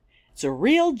It's a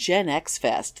real Gen X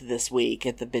fest this week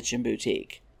at the Bitchin'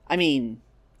 Boutique. I mean,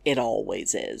 it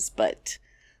always is, but,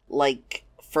 like,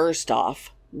 first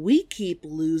off, we keep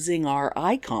losing our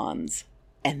icons,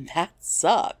 and that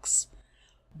sucks.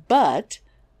 But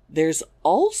there's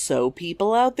also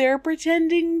people out there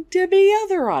pretending to be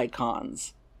other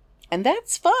icons, and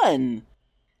that's fun.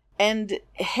 And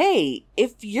hey,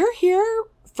 if you're here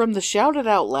from the Shout It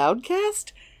Out Loud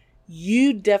cast,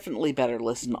 you definitely better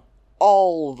listen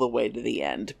all the way to the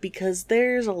end, because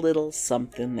there's a little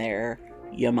something there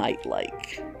you might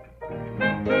like.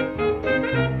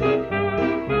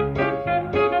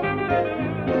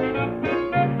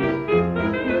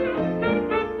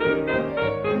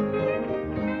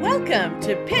 Welcome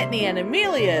to Pitney and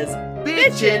Amelia's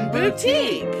Bitchin'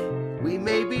 Boutique. We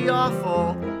may be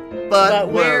awful,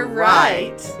 but we're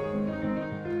right.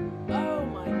 Oh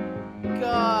my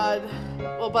god.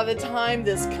 Well, by the time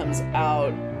this comes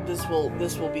out, this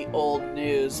will be old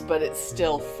news, but it's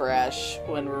still fresh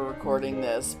when we're recording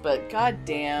this. But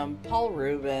goddamn, Paul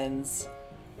Reubens,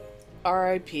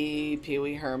 R.I.P. Pee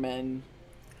Wee Herman.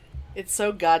 It's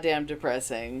so goddamn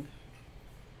depressing.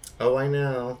 Oh, I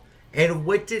know. And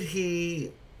what did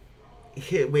he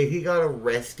got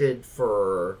arrested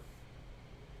for...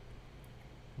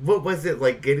 What was it,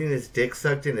 like getting his dick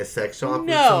sucked in a sex shop or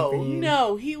something?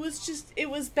 No, it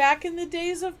was back in the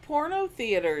days of porno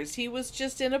theaters. He was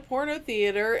just in a porno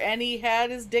theater and he had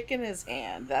his dick in his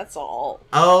hand. That's all.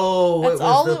 Oh, that's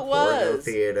all the it was. Porno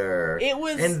theater. It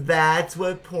was. And that's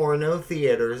what porno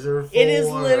theaters are for. It is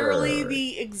literally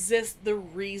the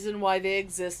reason why they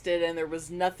existed, and there was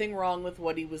nothing wrong with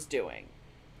what he was doing.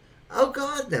 Oh,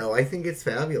 God, no. I think it's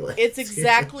fabulous. It's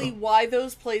exactly why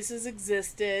those places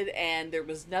existed, and there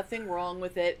was nothing wrong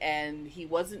with it, and he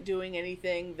wasn't doing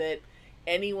anything that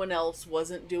anyone else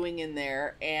wasn't doing in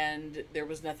there, and there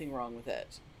was nothing wrong with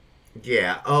it.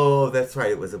 Yeah. Oh, that's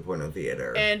right. It was a porno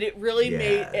theater. And it really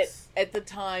made, at the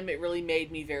time, it really made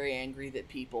me very angry that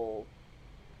people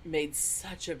made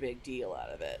such a big deal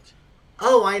out of it.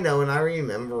 Oh, I know, and I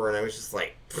remember, and I was just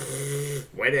like,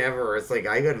 whatever. It's like,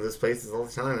 I go to those places all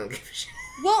the time. I don't give a shit.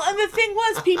 Well, and the thing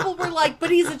was, people were like, but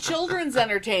he's a children's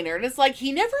entertainer. And it's like,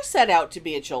 he never set out to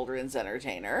be a children's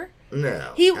entertainer.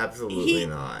 No, absolutely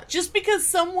not. Just because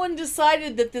someone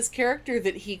decided that this character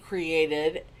that he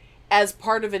created as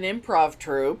part of an improv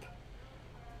troupe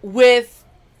with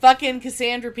fucking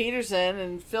Cassandra Peterson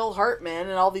and Phil Hartman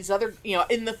and all these other,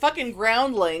 in the fucking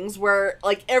Groundlings, where,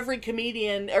 like, every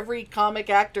comedian, every comic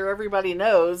actor everybody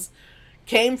knows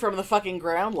came from the fucking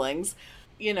Groundlings.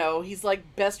 He's,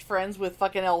 like, best friends with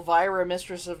fucking Elvira,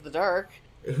 Mistress of the Dark.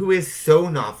 Who is so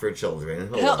not for children.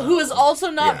 Who is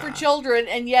also not for children,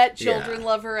 and yet children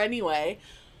love her anyway.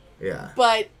 Yeah.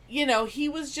 But, he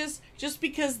was just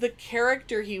because the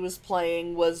character he was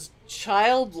playing was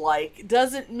childlike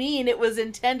doesn't mean it was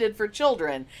intended for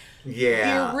children.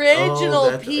 Yeah. The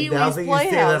original Pee-wee's Playhouse. Now that you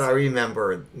say that, I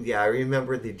remember. Yeah, I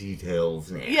remember the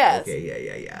details now. Yes.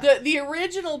 Okay, yeah. The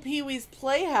original Pee-wee's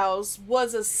Playhouse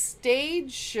was a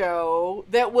stage show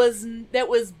that was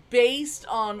based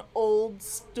on old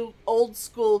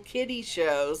school kiddie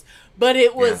shows, but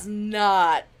it was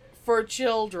not for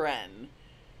children.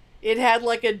 It had,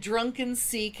 like, a drunken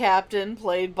sea captain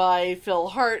played by Phil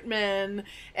Hartman,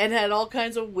 and had all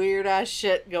kinds of weird-ass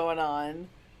shit going on.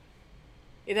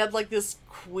 It had, like, this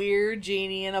queer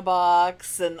genie in a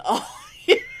box, and all,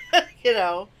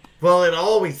 Well, it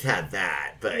always had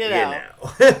that, but,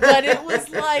 But it was,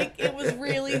 like, it was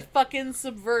really fucking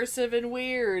subversive and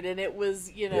weird, and it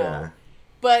was, Yeah.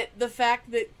 But the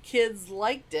fact that kids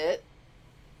liked it,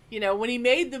 when he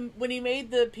made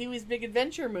the Pee-wee's Big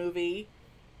Adventure movie...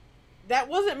 That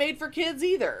wasn't made for kids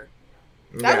either.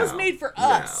 That was made for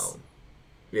us.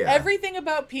 No. Yeah. Everything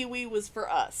about Pee-wee was for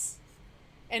us.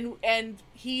 And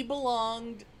he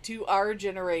belonged to our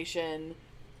generation,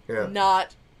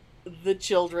 not the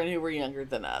children who were younger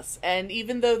than us. And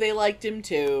even though they liked him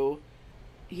too,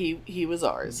 he was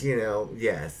ours.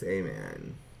 Yes,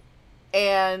 amen.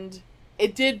 And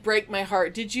it did break my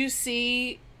heart. Did you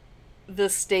see the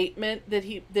statement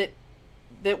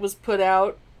that was put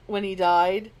out when he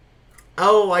died?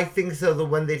 Oh, I think so. The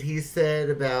one that he said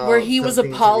about where he was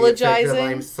apologizing.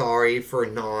 I'm sorry for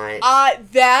not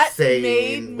that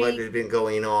saying what had been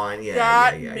going on. Yeah,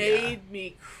 that made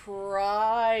me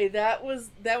cry. That was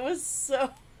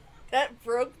so. That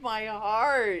broke my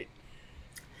heart.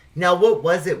 Now, what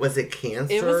was it? Was it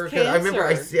cancer? It was cancer. I remember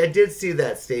I did see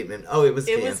that statement. Oh, it was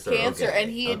cancer. It was cancer, okay. And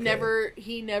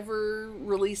he never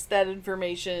released that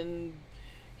information.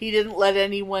 He didn't let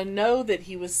anyone know that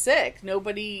he was sick.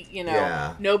 Nobody,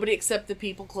 nobody except the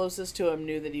people closest to him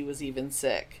knew that he was even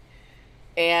sick.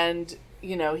 And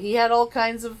he had all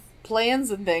kinds of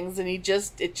plans and things, and it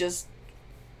just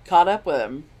caught up with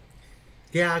him.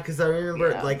 Yeah, because I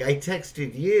remember, I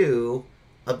texted you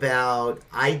about,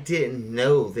 I didn't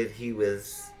know that he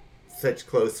was such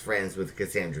close friends with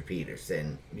Cassandra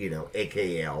Peterson,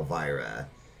 a.k.a. Elvira.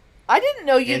 I didn't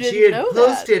know you didn't know that.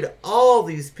 And she had posted all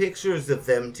these pictures of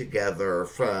them together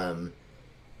from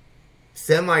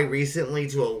semi-recently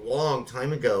to a long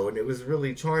time ago, and it was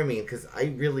really charming because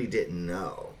I really didn't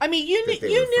know. I mean,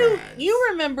 you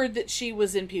remembered that she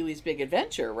was in Pee-wee's Big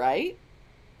Adventure, right?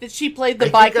 That she played the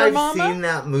biker mama? I've seen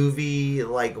that movie,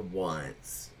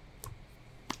 once.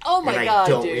 Oh my God, I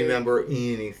don't remember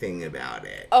anything about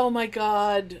it. Oh my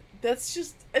God.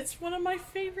 It's one of my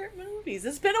favorite movies.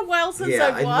 It's been a while since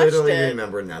I've watched it. I literally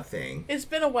remember nothing. It's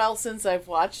been a while since I've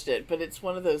watched it, but it's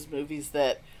one of those movies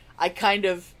that I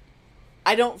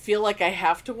don't feel like I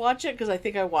have to watch it because I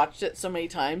think I watched it so many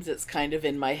times it's kind of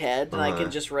in my head and I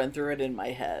can just run through it in my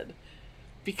head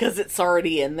because it's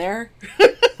already in there.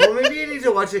 Well, maybe I need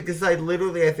to watch it because I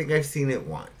think I've seen it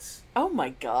once. Oh my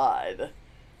God.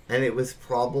 And it was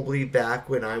probably back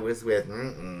when I was with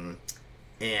and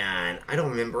I don't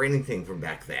remember anything from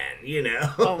back then,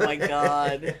 Oh my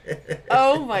God.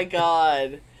 Oh my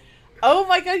God. Oh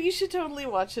my God, you should totally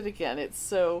watch it again. It's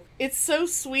so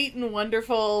sweet and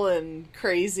wonderful and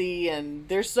crazy, and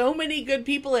there's so many good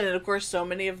people in it. Of course, so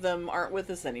many of them aren't with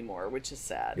us anymore, which is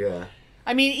sad. Yeah.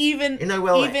 I mean, even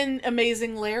even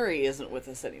Amazing Larry isn't with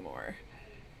us anymore.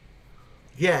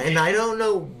 Yeah, and I don't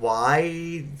know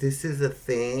why this is a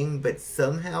thing, but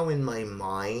somehow in my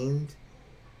mind,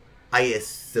 I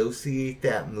associate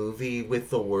that movie with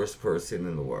the worst person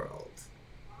in the world.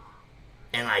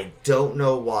 And I don't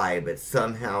know why, but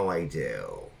somehow I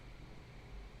do.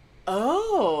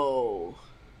 Oh.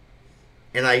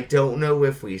 And I don't know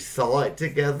if we saw it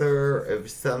together, if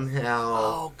somehow...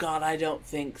 Oh, God, I don't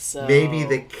think so. Maybe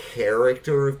the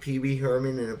character of Pee Wee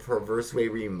Herman in a perverse way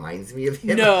reminds me of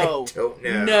him. No. I don't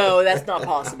know. No, that's not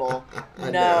possible.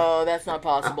 No, that's not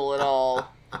possible at all.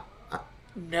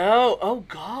 No. Oh,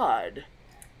 God.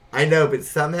 I know, but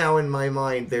somehow in my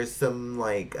mind there's some,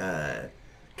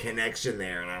 connection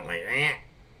there, and I'm like, eh.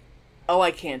 Oh,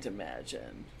 I can't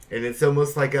imagine. And it's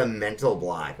almost like a mental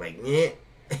block, eh.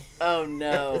 Oh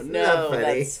no, no,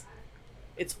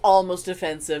 it's almost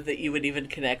offensive that you would even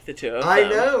connect the two of them. I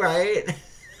know, right?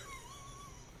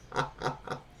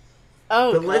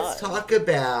 Oh, but let's talk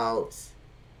about...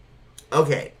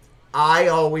 Okay, I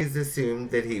always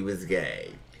assumed that he was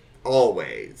gay.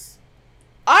 Always.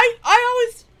 I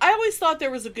always thought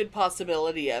there was a good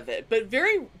possibility of it,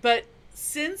 but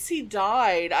since he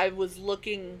died, I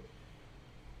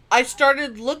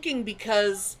started looking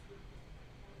because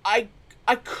I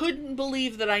couldn't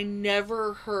believe that I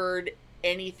never heard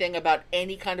anything about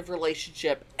any kind of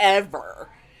relationship ever.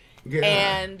 Yeah.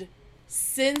 And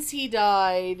since he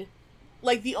died,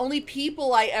 the only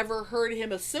people I ever heard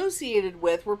him associated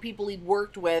with were people he'd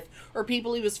worked with or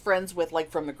people he was friends with,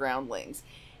 from the Groundlings.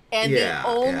 And the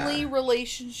only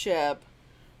relationship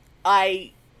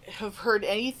I have heard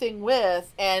anything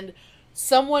with, and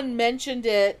someone mentioned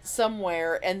it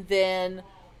somewhere, and then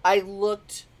I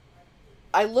looked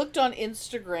on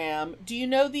Instagram. Do you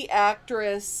know the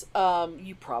actress?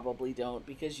 You probably don't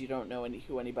because you don't know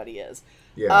who anybody is.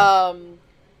 Yeah.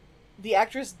 The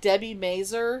actress Debbie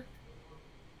Mazur.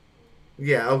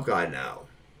 Yeah. Oh God, no.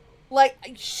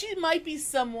 She might be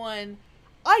someone.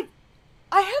 I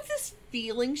have this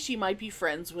feeling she might be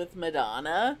friends with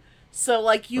Madonna.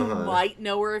 So you might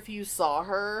know her if you saw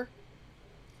her.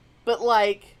 But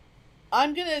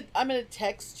I'm gonna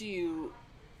text you.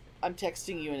 I'm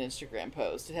texting you an Instagram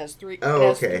post. It has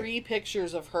three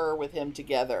pictures of her with him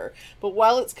together. But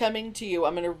while it's coming to you,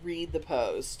 I'm going to read the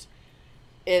post.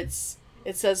 It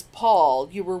says, Paul,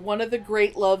 you were one of the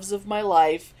great loves of my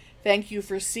life. Thank you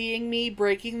for seeing me,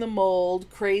 breaking the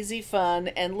mold, crazy fun,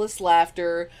 endless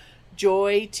laughter,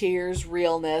 joy, tears,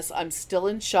 realness. I'm still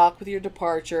in shock with your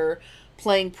departure.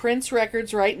 Playing Prince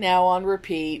records right now on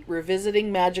repeat,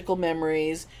 revisiting magical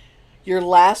memories. Your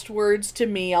last words to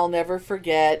me I'll never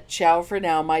forget. Ciao for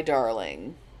now, my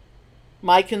darling.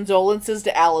 My condolences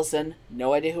to Allison,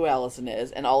 no idea who Allison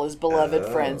is, and all his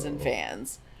beloved friends and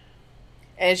fans.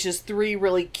 And it's just 3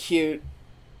 really cute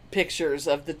pictures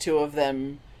of the two of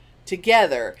them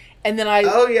together. And then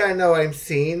Oh yeah, I know, I'm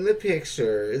seeing the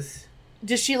pictures.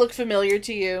 Does she look familiar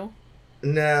to you?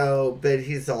 No, but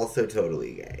he's also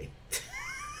totally gay.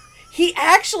 He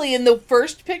actually, in the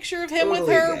first picture of him totally with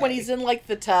her, gay. when he's in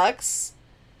the tux,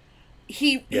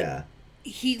 he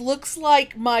He looks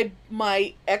like my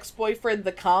ex-boyfriend,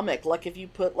 the comic. Like if you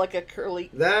put like a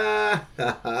curly... the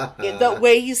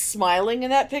way he's smiling in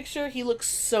that picture, he looks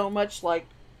so much like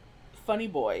Funny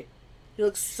Boy. He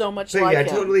looks so much but like yeah, him.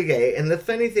 totally gay. And the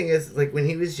funny thing is, like, when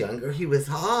he was younger, he was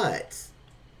hot.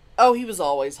 Oh, he was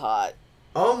always hot.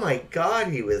 Oh my god,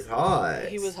 he was hot.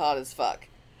 He was hot as fuck.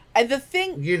 And the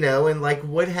thing... You know, and like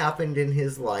what happened in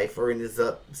his life or in his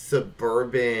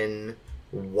suburban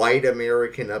white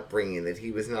American upbringing that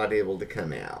he was not able to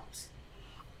come out.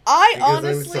 Because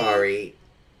I'm sorry,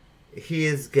 he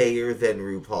is gayer than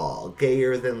RuPaul.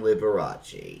 Gayer than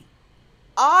Liberace.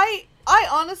 I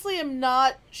honestly am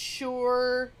not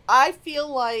sure. I feel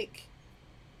like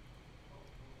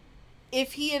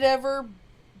if he had ever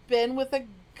been with a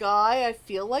guy, I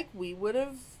feel like we would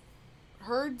have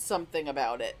heard something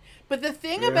about it. But the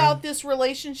thing about this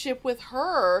relationship with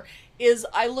her is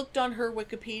I looked on her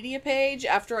Wikipedia page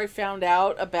after I found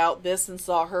out about this and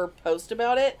saw her post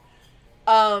about it.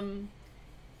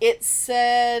 It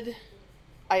said...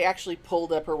 I actually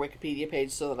pulled up her Wikipedia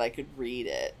page so that I could read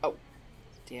it. Oh,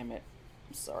 damn it.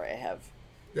 I'm sorry, I have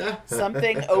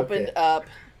something opened up.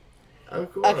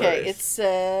 Of course. Okay, it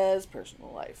says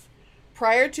personal life.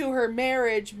 Prior to her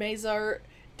marriage, Mazar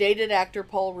dated actor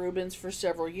Paul Reubens for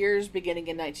several years, beginning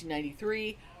in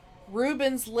 1993.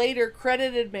 Reubens later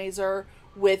credited Mazar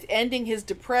with ending his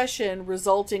depression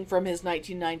resulting from his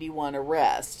 1991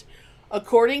 arrest.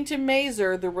 According to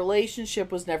Mazar, the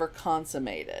relationship was never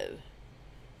consummated.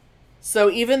 So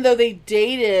even though they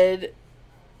dated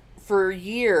for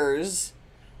years,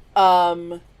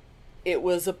 it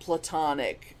was a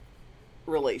platonic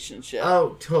relationship.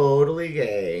 Oh, totally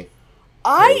gay.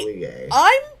 Totally gay.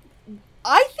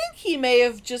 I think he may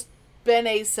have just been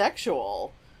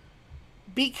asexual.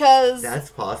 Because...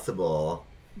 That's possible.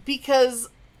 Because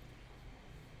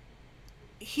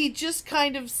he just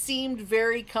kind of seemed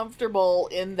very comfortable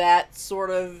in that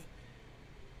sort of...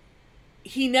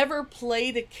 He never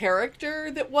played a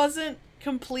character that wasn't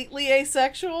completely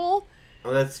asexual.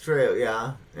 Oh, that's true.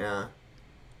 Yeah, yeah.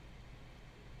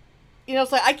 You know,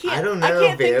 it's like, I don't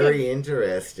know. Very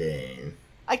interesting.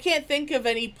 I can't think of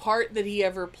any part that he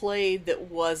ever played that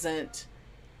wasn't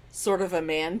sort of a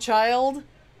man-child.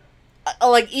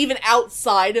 Like, even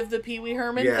outside of the Pee Wee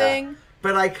Herman thing.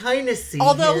 But I kind of see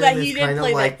Although him that as he didn't kind of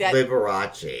play like that.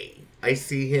 Liberace. I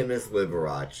see him as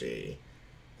Liberace.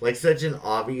 Like, such an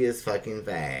obvious fucking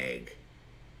fag.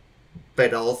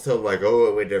 But also, like, oh,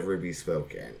 it would never be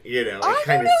spoken. You know, I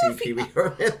kind of see Pee Wee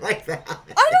Herman like that.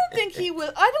 I don't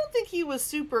think he was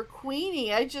super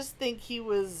queenie. I just think he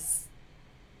was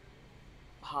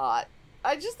hot.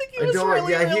 I just think he was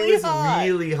really hot. He was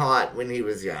really hot when he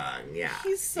was young. Yeah.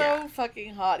 He's so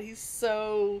fucking hot. He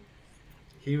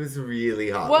was really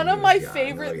hot. One of my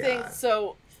favorite things,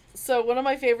 so one of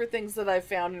my favorite things that I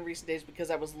found in recent days,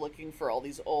 because I was looking for all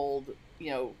these old,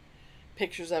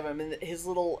 pictures of him, and his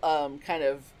little kind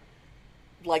of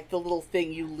like the little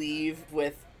thing you leave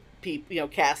with people,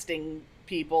 casting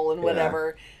people and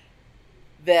whatever,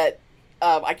 that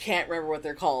I can't remember what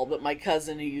they're called, but my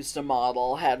cousin who used to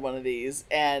model had one of these,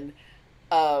 and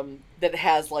that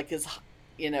has like his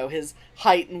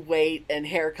height and weight and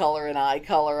hair color and eye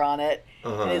color on it.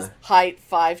 And his height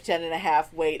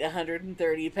 5'10.5", weight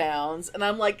 130 pounds, and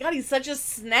I'm like, God, he's such a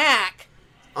snack.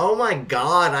 Oh my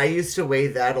God, I used to weigh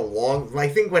that I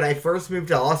think when I first moved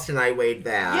to Austin, I weighed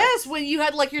that. Yes, when you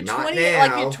had like your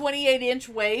 28-inch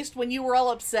waist, when you were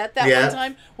all upset that one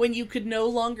time, when you could no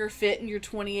longer fit in your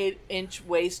 28-inch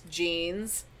waist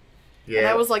jeans. Yeah. And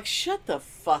I was like, shut the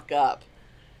fuck up.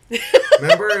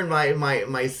 Remember in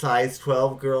my size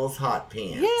 12 girls' hot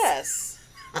pants? Yes.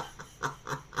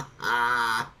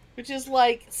 Which is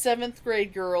like 7th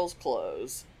grade girls'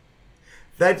 clothes.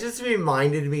 That just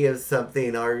reminded me of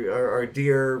something. Our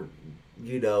dear,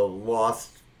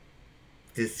 lost,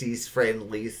 deceased friend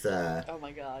Lisa. Oh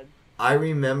my God. I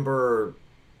remember,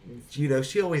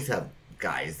 she always had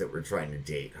guys that were trying to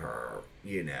date her,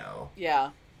 Yeah.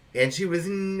 And she was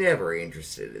never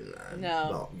interested in them.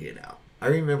 No. Well, I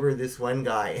remember this one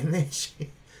guy, and then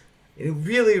a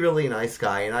really, really nice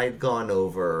guy, and I'd gone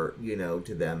over,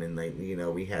 to them, and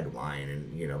we had wine,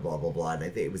 and, blah, blah, blah, and I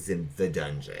think it was in the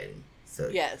dungeon. So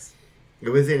yes. It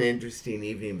was an interesting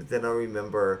evening, but then I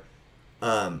remember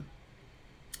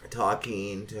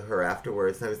talking to her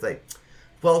afterwards, and I was like,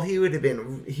 well,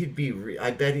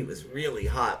 I bet he was really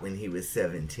hot when he was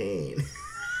 17.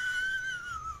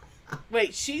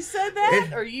 Wait, she said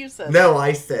that, or you said that? No,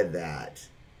 I said that.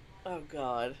 Oh,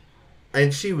 God.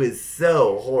 And she was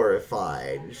so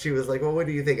horrified. She was like, well, what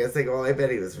do you think? I was like, well, I bet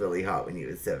he was really hot when he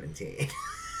was 17.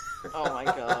 Oh, my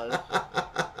God.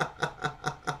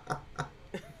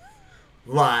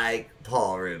 like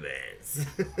Paul Rubens.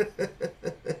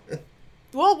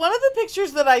 Well, one of the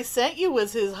pictures that I sent you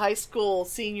was his high school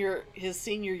senior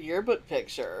yearbook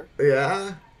picture.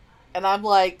 Yeah. And I'm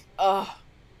like, ugh,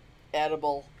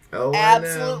 edible. Oh,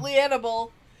 absolutely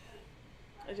edible.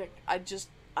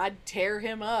 I'd tear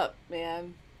him up,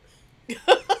 man.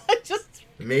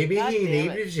 Maybe God he damn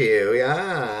needed you,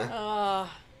 yeah.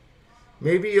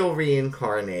 Maybe you'll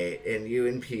reincarnate and you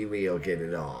and Pee Wee will get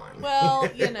it on. Well,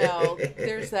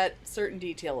 there's that certain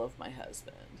detail of my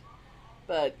husband.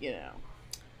 But,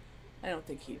 I don't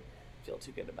think he'd feel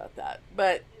too good about that.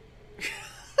 But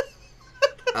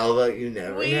although you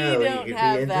never know. You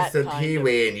could be into some Pee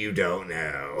Wee and you don't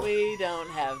know. We don't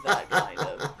have that kind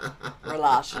of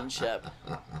relationship.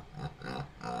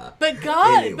 But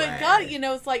God,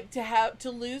 it's like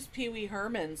to lose Pee Wee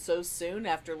Herman so soon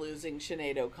after losing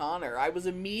Sinead O'Connor. I was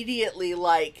immediately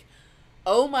like,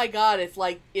 oh my God, if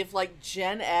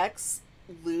Gen X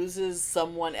loses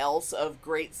someone else of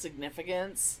great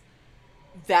significance,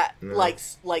 that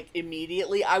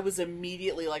immediately, I was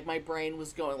immediately like, my brain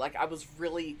was going, like, I was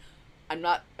really, I'm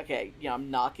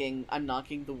knocking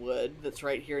the wood that's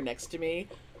right here next to me.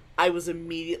 I was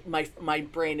my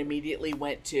brain immediately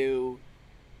went to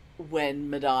when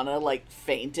Madonna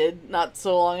fainted not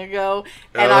so long ago,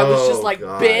 and I was just like,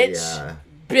 God,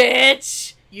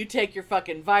 bitch, you take your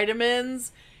fucking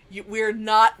vitamins. We're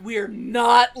not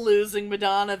losing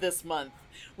Madonna this month.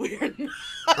 We're not.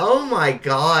 Oh my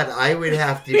God, I would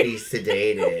have to be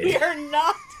sedated. We're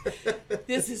not.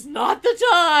 This is not the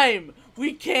time.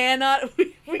 We cannot.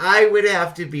 I would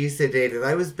have to be sedated.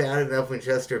 I was bad enough when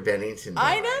Chester Bennington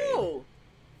died. I know.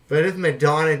 But if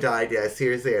Madonna died, yeah,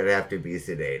 seriously, I'd have to be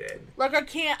sedated. Like, I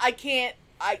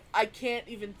can't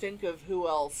even think of who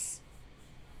else.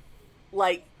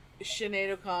 Like, Sinead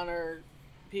O'Connor,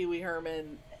 Pee Wee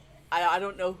Herman. I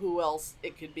don't know who else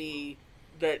it could be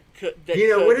that could.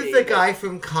 What if the guy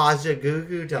from Kaja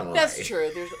Gugu died? That's true.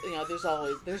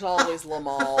 There's always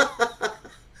Limahl.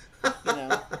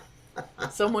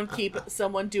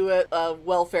 Someone do a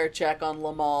welfare check on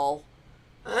Limahl.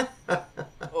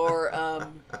 Or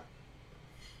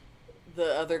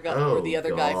the other guy,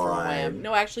 guy from Wham.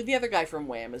 No, actually, the other guy from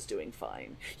Wham is doing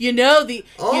fine. My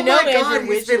God,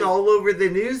 Andrew he's been all over the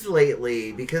news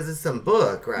lately because of some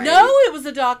book, right? No, it was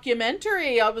a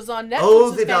documentary. I was on Netflix.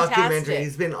 Oh, the documentary.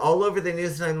 He's been all over the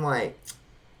news, and I'm like,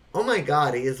 oh my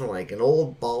God, he isn't like an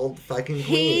old bald fucking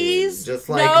queen. Just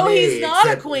like me. He's not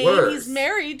a queen. Worse. He's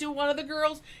married to one of the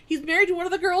girls. He's married to one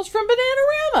of the girls from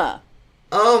Bananarama.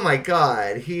 Oh my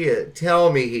God!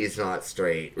 Tell me he's not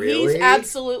straight. Really? He's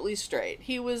absolutely straight.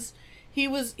 He was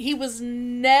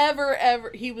never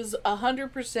ever. He was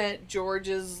 100%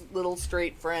 George's little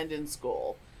straight friend in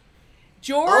school.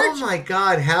 George. Oh my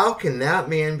God! How can that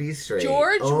man be straight?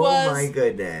 My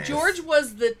goodness. George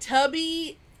was the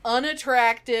tubby,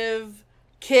 unattractive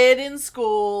kid in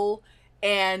school,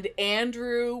 and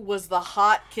Andrew was the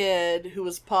hot kid who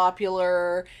was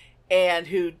popular. And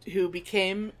who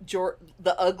became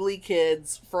the ugly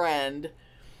kid's friend.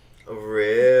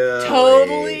 Really?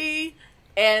 Totally.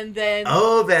 And then...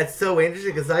 Oh, that's so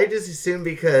interesting, because I just assumed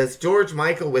because George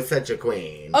Michael was such a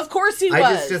queen. Of course he was.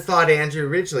 I just thought Andrew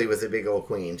Ridgeley was a big old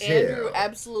queen, too. Andrew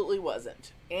absolutely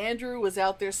wasn't. Andrew was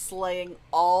out there slaying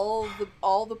all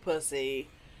the pussy.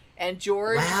 And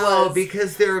George was... Wow,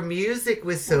 because their music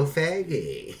was so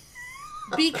faggy.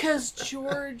 Because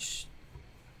George...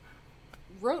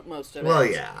 wrote most of it. Well,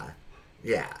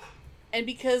 yeah. And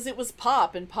because it was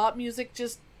pop, and pop music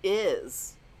just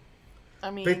is. I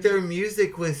mean... But their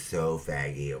music was so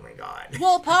faggy, oh my God.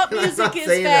 Well, pop music is faggy. I'm not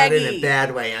saying that in a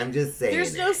bad way, I'm just saying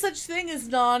There's no such thing as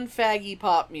non-faggy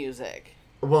pop music.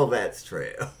 Well, that's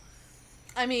true.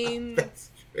 I mean,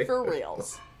 for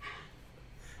reals.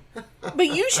 But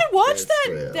you should watch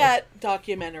that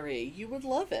documentary. You would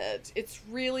love it. It's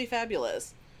really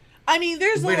fabulous. I mean,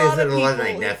 there's a lot of people... Is it on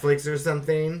like Netflix or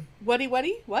something? What?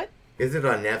 Is it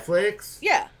on Netflix?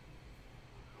 Yeah.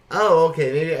 Oh,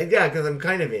 okay. Maybe, yeah, because I'm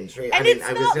kind of intrigued. And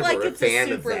I was never a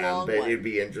fan of them, but it'd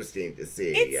be interesting to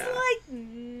see. It's like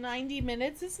 90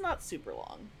 minutes. It's not super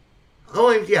long. Oh,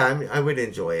 I would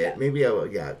enjoy it. Yeah. Maybe I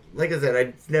will, yeah. Like I said,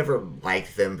 I've never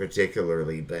liked them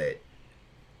particularly, but...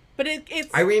 But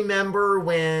it's... I remember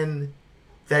when...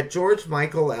 that George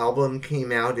Michael album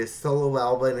came out, his solo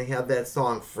album, and it had that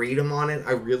song Freedom on it.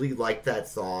 I really liked that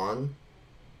song.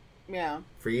 Yeah.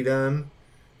 Freedom.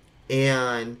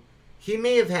 And he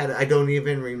may have had, I don't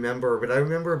even remember, but I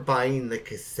remember buying the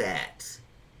cassette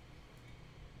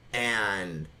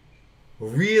and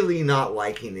really not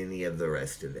liking any of the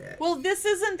rest of it. Well, this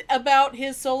isn't about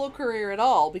his solo career at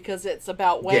all, because it's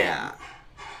about Wham. Yeah.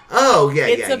 Oh, yeah,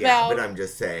 It's yeah, about, yeah. But I'm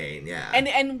just saying, yeah.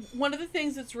 And one of the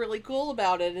things that's really cool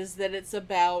about it is that it's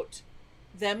about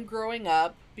them growing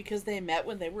up because they met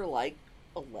when they were like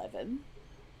 11,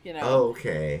 you know.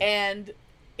 Okay. And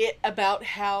it about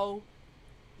how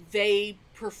they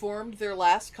performed their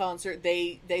last concert.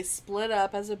 They split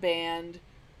up as a band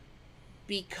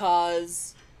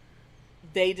because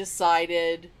they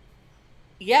decided,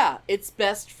 yeah, it's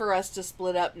best for us to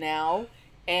split up now,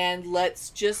 and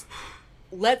let's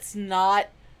not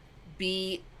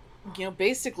be,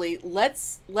 basically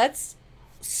let's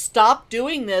stop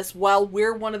doing this while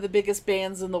we're one of the biggest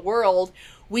bands in the world.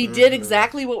 We did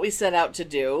exactly what we set out to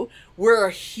do. We're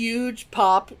a huge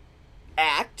pop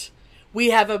act.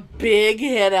 We have a big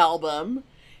hit album,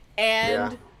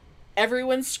 and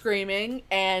everyone's screaming,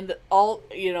 and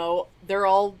they're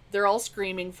all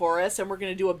screaming for us, and we're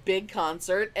going to do a big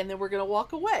concert, and then we're going to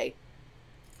walk away.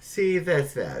 See,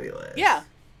 that's fabulous. Yeah.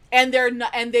 And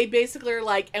they basically are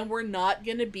like, and we're not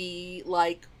going to be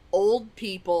like old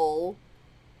people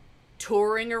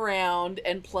touring around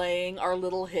and playing our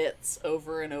little hits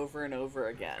over and over and over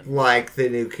again. Like the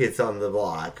New Kids on the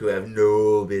Block, who have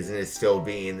no business still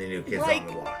being the New Kids on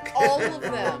the Block. All of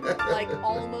them. Like,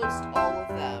 almost all of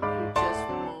them who just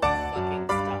won't fucking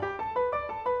stop.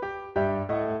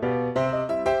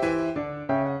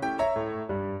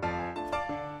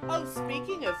 Oh,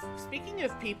 speaking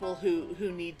of people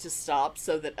who need to stop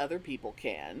so that other people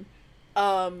can,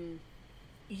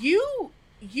 you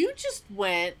just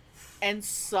went and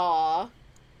saw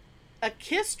a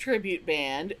Kiss tribute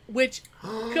band, which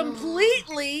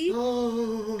completely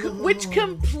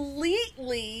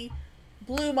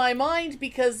blew my mind,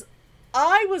 because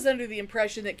I was under the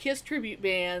impression that Kiss tribute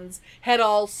bands had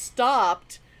all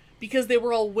stopped because they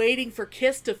were all waiting for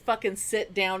Kiss to fucking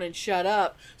sit down and shut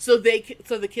up so the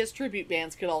Kiss tribute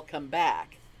bands could all come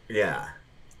back. Yeah.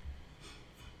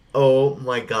 Oh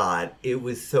my god, it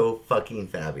was so fucking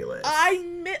fabulous.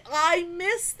 I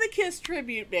miss the Kiss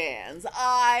tribute bands.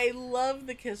 I love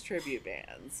the Kiss tribute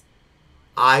bands.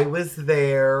 I was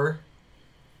there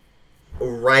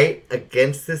right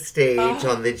against the stage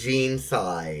on the Gene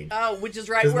side. Oh, which is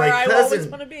right where I always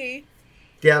want to be.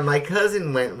 Yeah, my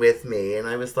cousin went with me, and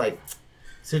I was like,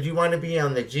 so do you want to be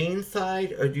on the Gene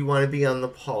side, or do you want to be on the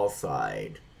Paul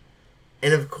side?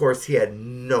 And of course, he had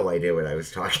no idea what I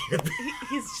was talking about.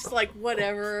 He's just like,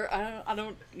 whatever. I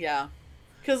don't. Yeah.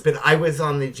 But I was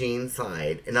on the Gene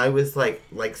side, and I was like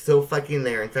so fucking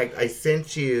there. In fact, I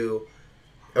sent you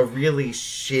a really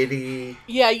shitty.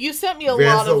 Yeah, you sent me a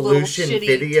lot of little shitty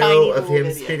video of him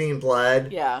videos. spitting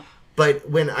blood. Yeah. But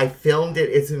when I filmed it,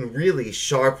 it's in really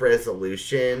sharp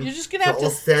resolution. You're just gonna have to.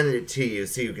 I'll send it to you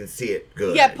so you can see it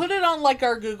good. Yeah, put it on like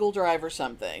our Google Drive or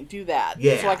something. Do that.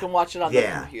 Yeah. So I can watch it on the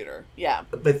computer. Yeah.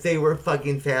 But they were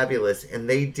fucking fabulous, and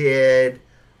they did,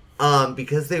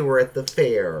 because they were at the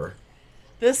fair.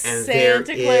 The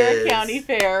Santa Clara County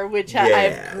Fair, which I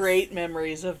have great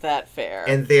memories of that fair.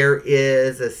 And there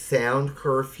is a sound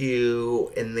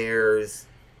curfew, and there's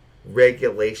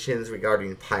regulations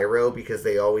regarding pyro, because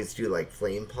they always do like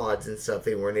flame pods and stuff.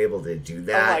 They weren't able to do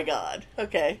that. Oh my god.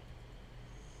 Okay.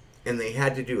 And they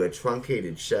had to do a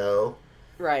truncated show.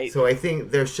 Right. So I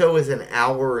think their show is an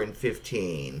hour and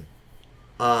 15.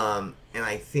 And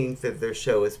I think that their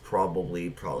show is probably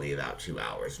about 2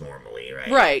 hours normally,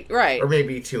 right? Right. Or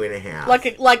maybe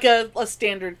 2.5. Like a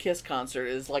standard Kiss concert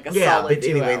is like a solid 2 hours. Yeah, but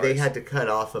anyway, they had to cut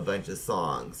off a bunch of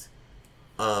songs.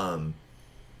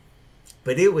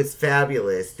 But it was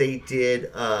fabulous. They did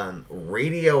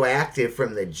Radioactive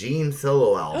from the Gene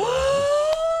solo album.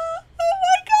 Oh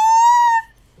my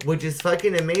god! Which is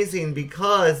fucking amazing,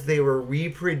 because they were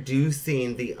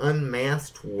reproducing the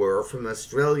Unmasked tour from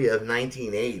Australia of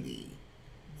 1980.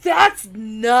 That's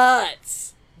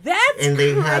nuts! That's And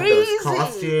they crazy. had those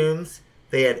costumes.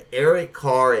 They had Eric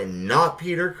Carr and not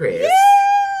Peter Criss.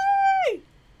 Yay!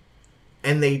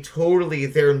 And they totally,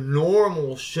 their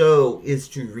normal show is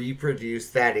to reproduce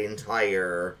that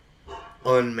entire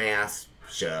Unmasked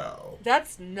show.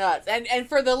 That's nuts. And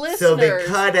for the listeners... So they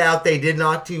cut out, they did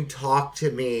not do Talk to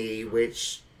Me,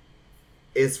 which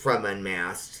is from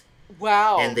Unmasked.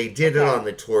 Wow. And they did it on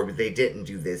the tour, but they didn't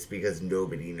do this because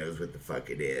nobody knows what the fuck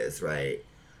it is, right?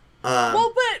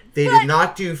 They did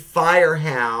not do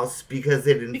Firehouse because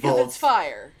it involves... Because it's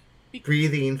fire.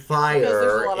 Breathing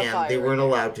fire, and they weren't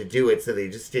allowed to do it, so they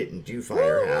just didn't do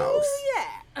Firehouse.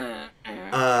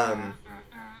 Yeah.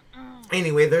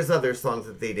 Anyway, there's other songs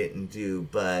that they didn't do,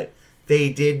 but they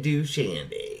did do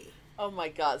Shandy. Oh my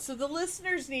god. So the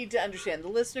listeners need to understand, the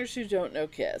listeners who don't know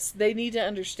Kiss, they need to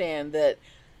understand that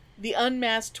the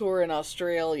Unmasked tour in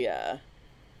Australia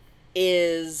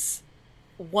is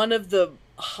one of the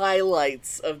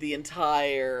highlights of the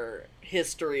entire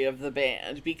history of the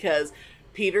band, because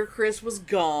Peter Criss was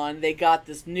gone. They got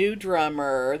this new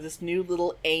drummer, this new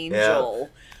little angel,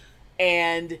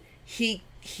 and he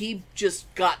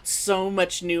just got so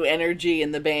much new energy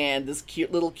in the band, this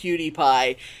cute little cutie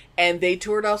pie, and they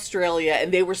toured Australia,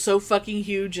 and they were so fucking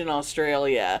huge in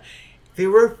Australia. They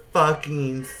were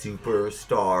fucking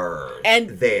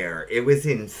superstars there. It was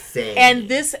insane. And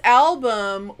this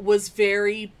album was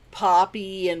very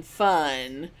poppy and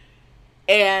fun,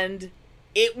 and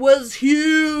it was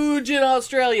huge in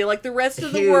Australia, like the rest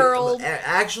of the world.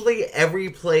 Actually, every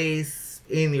place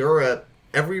in Europe,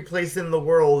 every place in the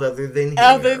world other than here.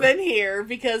 Other than here,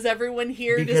 because everyone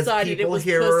here decided it was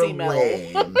pussy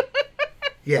metal.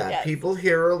 Yeah, yes. People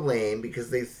here are lame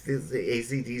because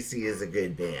AC/DC is a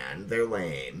good band. They're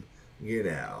lame, you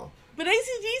know. But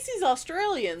AC/DC's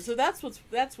Australian, so that's what's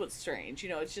strange. You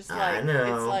know, it's just like, I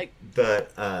know, it's like,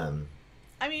 but I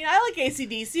mean, I like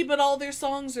AC/DC, but all their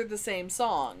songs are the same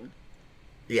song.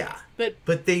 Yeah,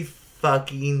 but they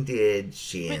fucking did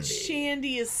Shandy. But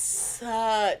Shandy is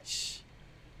such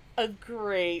a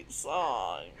great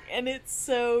song, and it's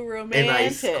so romantic. And I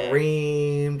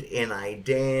screamed, and I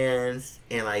danced,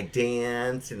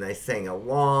 and I sang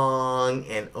along,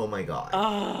 and oh my god.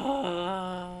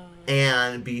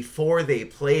 And before they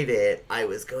played it, I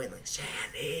was going like,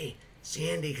 Shandy,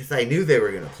 because I knew they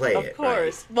were going to play it. Of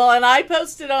course. Right? Well, and I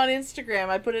posted on Instagram,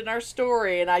 I put it in our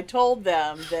story, and I told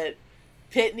them that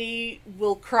Pitney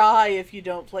will cry if you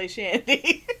don't play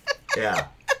Shandy. Yeah.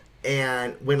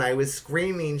 And when I was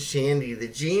screaming Shandy, the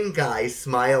Gene guy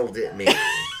smiled at me.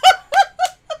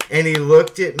 And he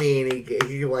looked at me and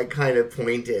he like kind of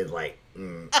pointed like,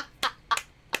 And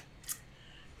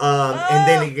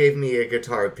then he gave me a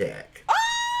guitar pick.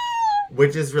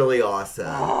 Which is really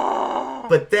awesome.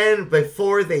 But then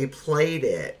before they played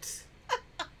it,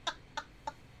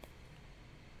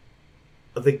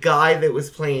 the guy that was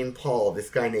playing Paul,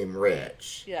 this guy named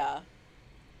Rich. Yeah.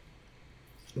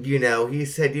 You know, he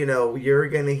said, you know, you're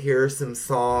going to hear some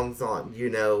songs on, you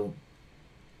know,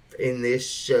 in this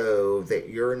show that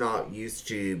you're not used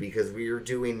to because we are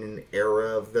doing an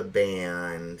era of the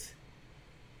band.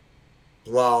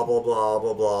 Blah, blah, blah,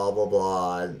 blah, blah, blah,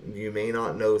 blah. You may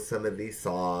not know some of these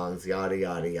songs, yada,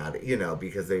 yada, yada. You know,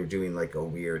 because they were doing like a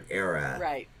weird era.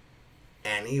 Right.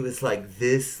 And he was like,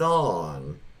 this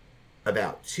song,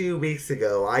 about 2 weeks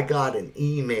ago, I got an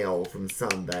email from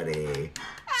somebody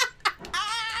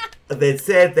that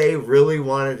said they really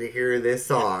wanted to hear this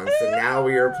song, so now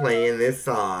we are playing this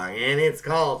song, and it's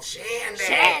called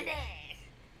Shandy.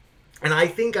 And I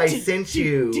think I sent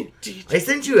you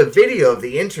a video of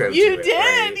the intro to it. You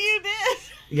did.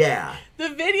 Yeah. The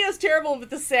video's terrible, but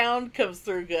the sound comes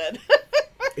through good.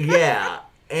 Yeah.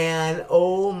 And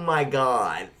oh my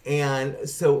god. And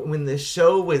so when the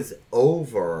show was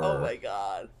over, oh my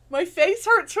god, my face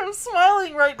hurts from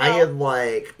smiling right now. I had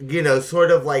like, you know,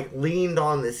 sort of like leaned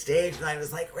on the stage and I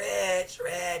was like,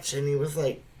 Rich, and he was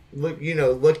like,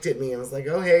 looked at me and was like,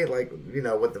 oh hey, like, you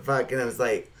know, what the fuck? And I was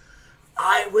like,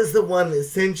 I was the one that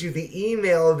sent you the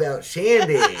email about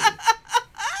Shandy.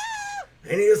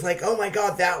 And he was like, oh my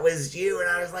god, that was you. And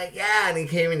I was like, yeah. And he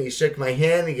came and he shook my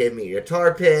hand, he gave me a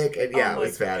guitar pick, and yeah, it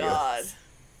was fabulous. God.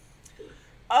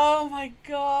 Oh my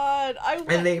god.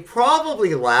 And they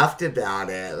probably laughed about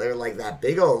it. They're like, that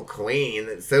big old queen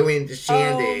that's so into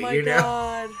Shandy, oh my you know?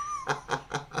 God.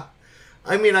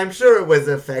 I mean, I'm sure it was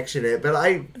affectionate, but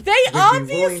they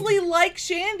obviously like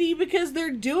Shandy because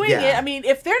they're doing it. I mean,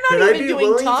 if they're not even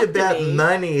doing Talk to Me. I'd be willing to bet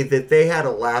money that they had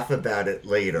a laugh about it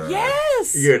later.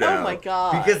 Yes! You know? Oh my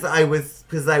god. Because I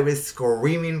was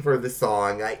screaming for the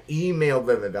song. I emailed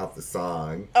them about the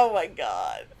song. Oh my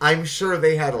god. I'm sure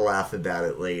they had a laugh about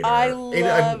it later. I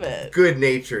love it.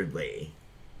 Good-naturedly.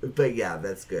 But yeah,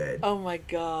 that's good. Oh my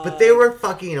god. But they were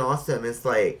fucking awesome. It's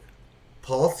like,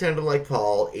 Paul sounded like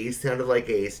Paul, Ace sounded like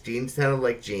Ace, Gene sounded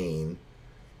like Gene.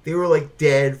 They were like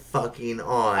dead fucking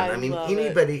on. I mean,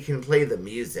 anybody can play the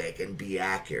music and be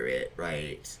accurate,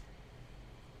 right?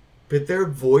 But their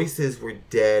voices were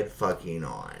dead fucking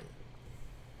on.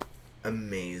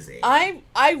 Amazing. I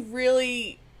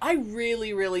really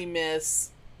miss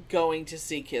going to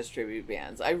see Kiss tribute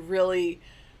bands.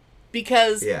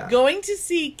 Because going to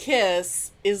see Kiss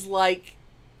is like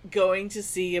going to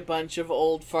see a bunch of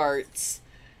old farts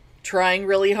trying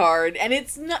really hard, and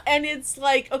it's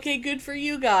like, okay, good for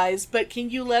you guys, but can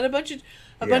you let a bunch of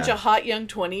hot young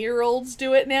 20-year-olds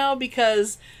do it now,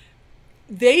 because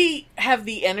they have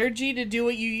the energy to do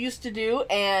what you used to do,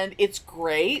 and it's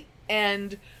great.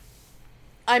 And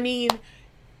I mean,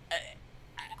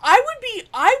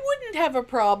 I wouldn't have a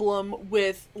problem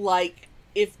with like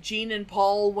if Gene and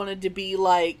Paul wanted to be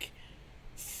like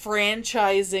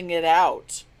franchising it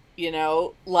out, you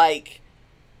know, like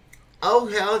oh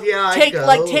hell yeah, take I'd go.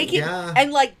 like taking yeah.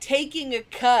 and like taking a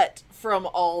cut from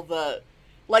all the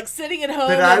like sitting at home.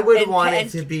 But I would and want it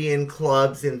to be in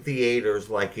clubs and theaters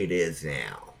like it is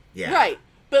now. Yeah. Right.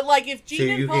 But like if So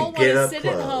Gene you and Paul can want get to up sit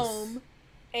close. at home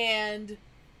and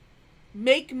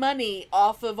make money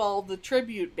off of all the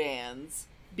tribute bands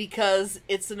because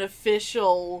it's an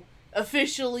officially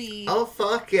Oh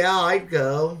fuck yeah, I'd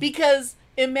go. because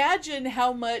imagine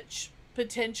how much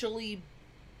potentially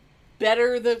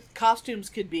better the costumes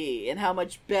could be and how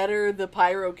much better the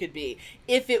pyro could be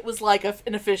if it was like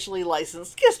an officially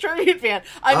licensed Kiss tribute band.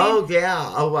 I mean, oh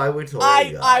yeah, oh I would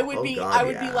totally go. I would oh, be God, I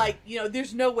would yeah. be like, you know,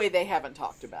 there's no way they haven't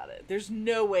talked about it. There's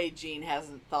no way Gene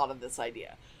hasn't thought of this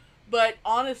idea. But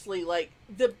honestly,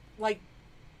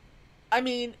 I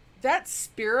mean, that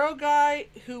Spiro guy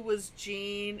who was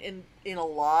Gene in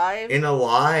Alive. In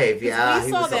Alive, yeah, we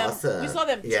he saw was them. awesome. We saw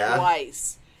them yeah.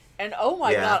 twice, and oh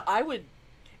my Yeah. God, I would.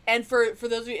 And for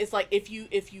those of you, it's like if you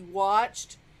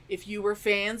were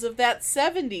fans of that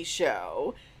 '70s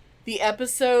show, the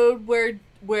episode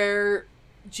where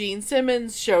Gene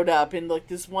Simmons showed up in like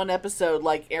this one episode,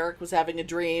 like Eric was having a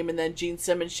dream, and then Gene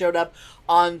Simmons showed up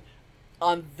on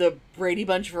the Brady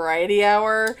Bunch Variety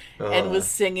Hour and was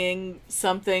singing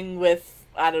something with,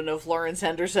 I don't know, Florence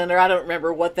Henderson, or I don't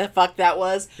remember what the fuck that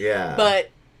was. Yeah.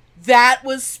 But that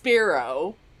was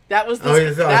Spiro. That was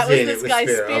this guy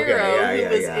Spiro,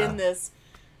 okay,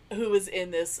 who was in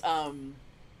this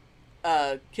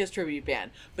Kiss tribute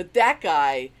band. But that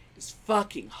guy is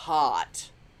fucking hot.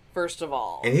 First of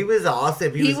all, and he was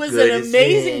awesome. He was an good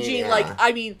amazing Gene. Gene. Yeah. Like,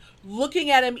 I mean, looking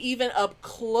at him even up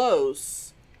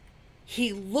close,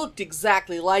 he looked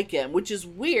exactly like him, which is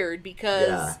weird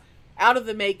because out of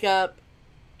the makeup,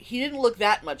 he didn't look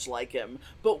that much like him.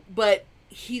 But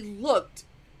he looked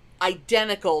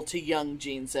identical to young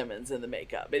Gene Simmons in the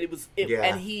makeup.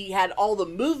 And he had all the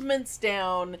movements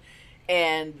down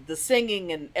and the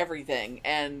singing and everything.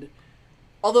 And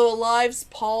although Alive's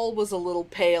Paul was a little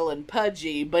pale and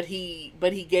pudgy, but he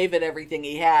gave it everything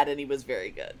he had, and he was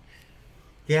very good.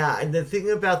 Yeah, and the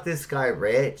thing about this guy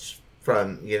Rich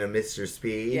from, you know, Mr.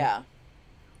 Speed, Yeah.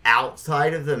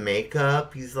 outside of the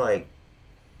makeup, he's like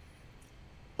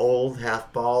old,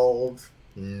 half bald,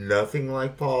 nothing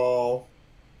like Paul.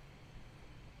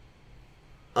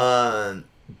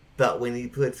 But when he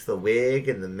puts the wig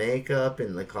and the makeup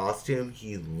and the costume,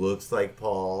 he looks like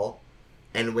Paul.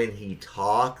 And when he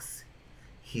talks,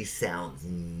 he sounds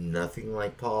nothing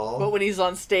like Paul. But when he's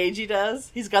on stage, he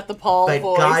does. He's got the Paul but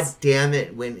voice. God damn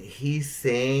it, when he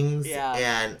sings, Yeah.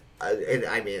 and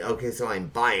I mean, okay, so I'm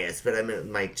biased, but I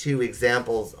mean, my two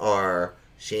examples are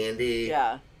Shandy,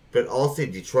 Yeah. but also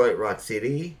Detroit Rock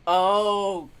City.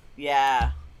 Oh,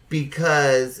 yeah.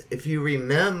 Because if you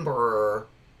remember,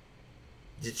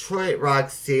 Detroit Rock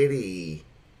City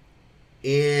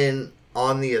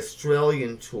on the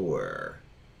Australian tour,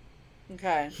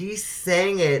 Okay. he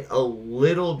sang it a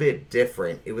little bit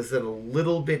different. It was in a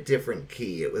little bit different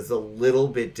key. It was a little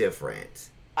bit different.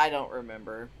 I don't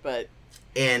remember, but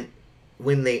And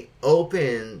when they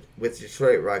opened with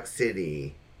Detroit Rock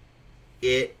City,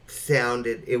 it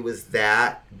was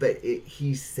that, but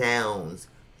he sounds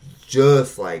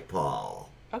just like Paul.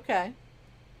 okay.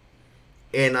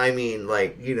 And I mean,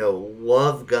 like, you know,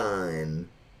 Love Gun,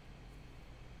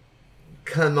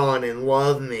 Come On and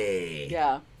Love Me.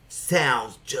 Yeah.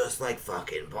 Sounds just like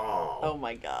fucking Paul. Oh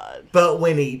my God. But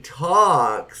when he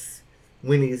talks,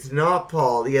 when he's not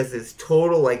Paul, he has this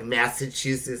total, like,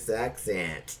 Massachusetts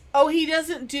accent. Oh, he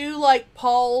doesn't do like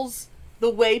the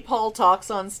way Paul talks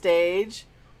on stage.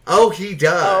 Oh, he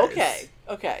does. Oh, okay.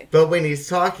 Okay. But when he's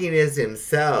talking as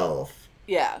himself,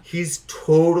 Yeah. he's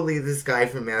totally this guy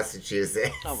from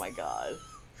Massachusetts. Oh my God.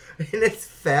 And it's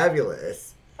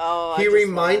fabulous. Oh, He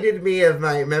reminded me of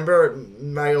remember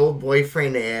my old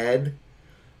boyfriend Ed,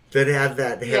 that had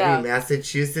that heavy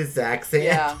Massachusetts accent?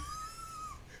 Yeah.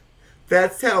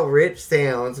 That's how Rich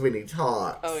sounds when he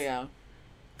talks. Oh yeah.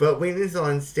 But when he's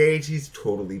on stage, he's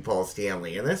totally Paul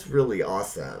Stanley, and that's really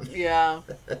awesome. Yeah.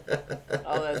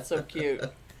 Oh, that's so cute.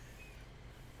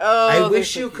 Oh, I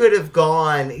wish so you cute. could have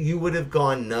gone. You would have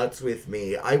gone nuts with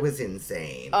me. I was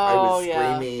insane. I Oh, was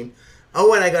yeah. screaming.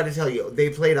 Oh, and I got to tell you, when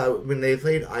they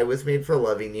played "I Was Made for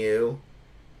Loving You."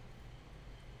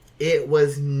 It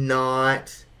was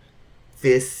not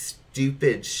this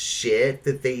stupid shit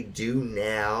that they do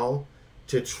now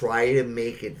to try to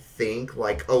make it think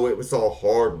like, oh, it was a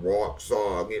hard rock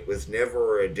song. It was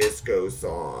never a disco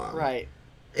song. Right.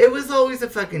 It was always a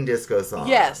fucking disco song.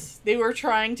 Yes, they were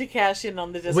trying to cash in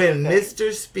on the disco When thing.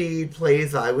 Mr. Speed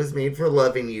plays I Was Made for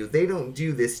Loving You, they don't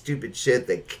do this stupid shit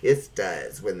that Kiss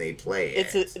does when they play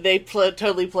it. They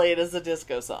totally play it as a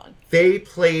disco song. They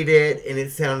played it, and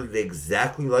it sounded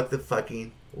exactly like the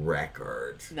fucking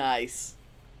record. Nice.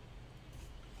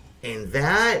 And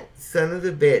that son of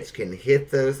a bitch can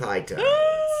hit those high tones.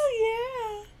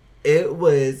 Oh, yeah. It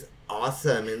was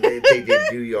awesome, and they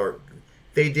did New York.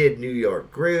 They did New York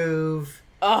Groove.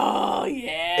 Oh,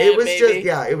 yeah, it was baby.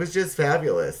 it was just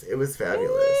fabulous. It was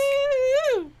fabulous.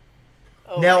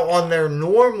 Oh, now, on their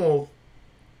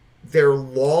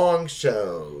long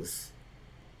shows,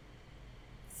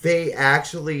 they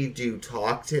actually do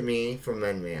Talk to Me from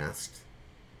Unmasked,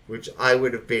 which I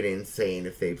would have been insane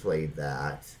if they played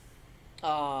that.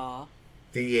 Aw.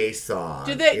 The A song.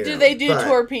 Do they do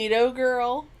Torpedo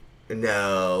Girl?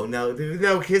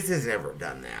 No, Kiss has never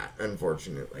done that,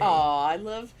 unfortunately. Aw, I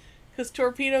love... Because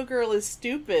Torpedo Girl is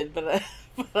stupid, but I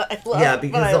love it. Yeah,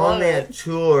 because on that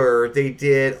tour, they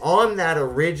did... On that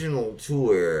original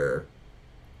tour,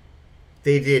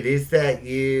 they did Is That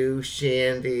You,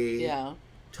 Shandy, yeah.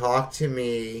 Talk to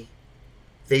Me.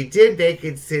 They did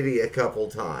Naked City a couple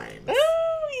times.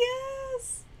 Oh,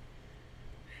 yes!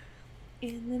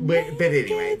 But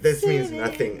anyway, this means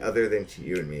nothing other than to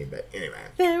you and me. But anyway.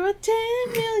 There are 10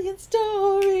 million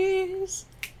stories.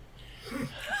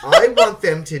 I want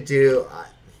them to do...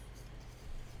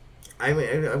 I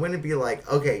want to be like,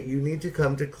 okay, you need to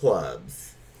come to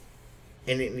clubs.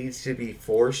 And it needs to be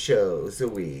 4 shows a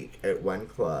week at one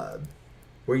club.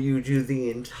 Where you do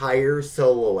the entire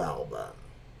solo album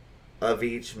of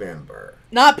each member.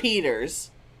 Not Peter's.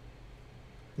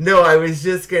 No, I was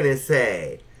just going to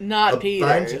say... Not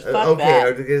Peter's. Fuck okay, that. I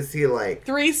was going to see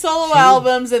 3 solo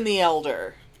albums and The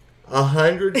Elder.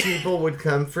 100 people would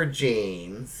come for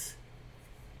Jane's.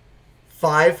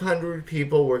 500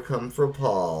 people would come for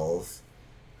Paul's.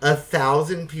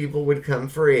 1,000 people would come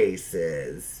for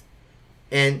Ace's.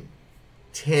 And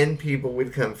 10 people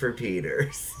would come for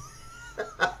Peter's.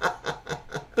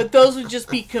 But those would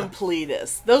just be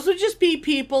completists. Those would just be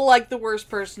people like the worst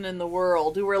person in the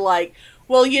world who were like,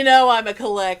 well, I'm a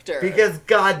collector. Because,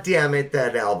 goddamn it,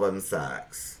 that album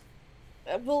sucks.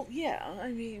 Well, yeah, I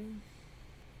mean,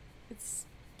 it's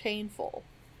painful.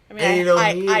 I mean, And,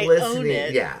 I own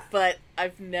it, yeah. but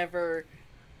I've never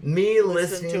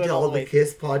listening to all the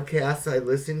Kiss podcasts I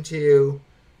listen to,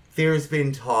 there's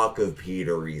been talk of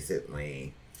Peter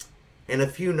recently. And a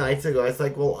few nights ago, I was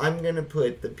like, well, I'm going to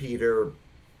put the Peter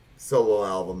solo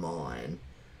album on.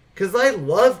 Because I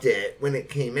loved it when it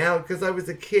came out, because I was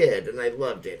a kid, and I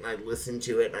loved it, and I listened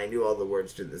to it, and I knew all the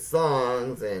words to the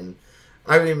songs, and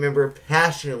I remember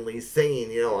passionately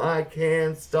saying, I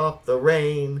can't stop the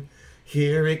rain,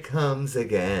 here it comes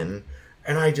again.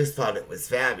 And I just thought it was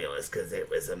fabulous, because it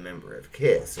was a member of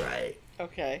Kiss, right?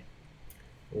 Okay.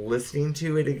 Listening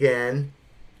to it again,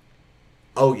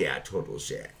 oh yeah, total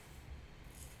shit.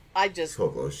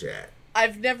 Total shit.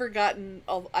 I've never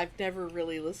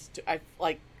really listened to,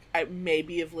 I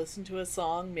maybe have listened to a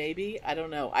song, maybe. I don't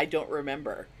know. I don't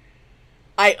remember.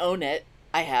 I own it.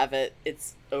 I have it.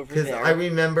 It's over there. Because I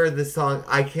remember the song,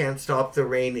 I Can't Stop the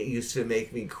Rain, it used to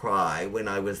make me cry when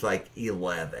I was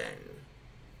 11.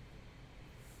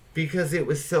 Because it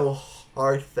was so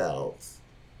heartfelt.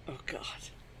 Oh, God.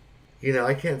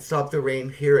 I Can't Stop the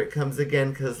Rain, here it comes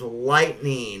again, because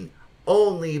lightning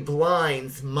only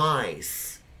blinds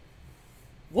mice.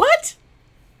 What?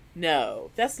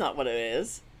 No, that's not what it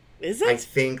is. Is it? I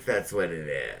think that's what it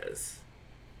is.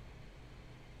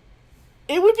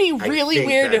 It would be really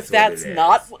weird if that's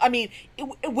not... I mean,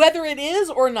 whether it is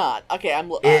or not. Okay,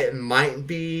 it might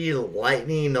be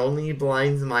lightning only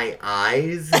blinds my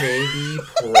eyes, maybe,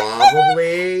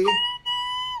 probably.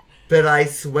 But I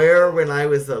swear when I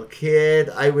was a kid,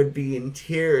 I would be in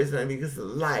tears, and because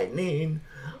lightning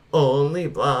only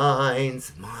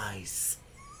blinds mice.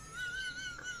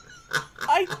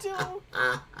 I don't.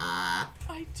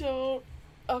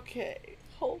 Okay,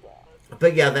 hold on.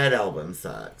 But yeah, that album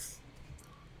sucks.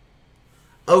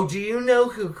 Oh, do you know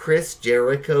who Chris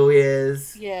Jericho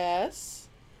is? Yes.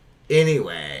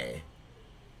 Anyway,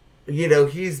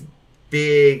 he's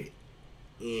big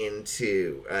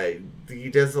into, he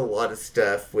does a lot of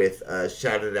stuff with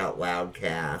Shout It Out Loud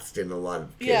cast and a lot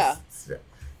of Kiss stuff.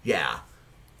 Yeah.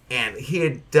 And he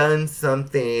had done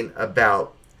something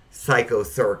about Psycho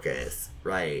Circus,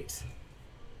 right?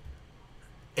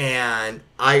 And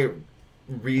I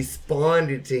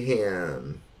responded to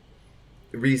him,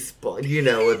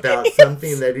 about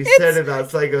something that he said about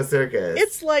Psycho Circus.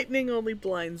 It's lightning only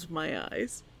blinds my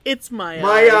eyes. It's my eyes.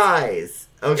 My eyes.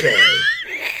 Okay.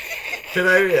 But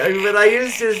I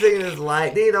used to sing this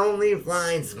line. They don't leave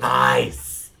lines,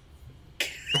 mice.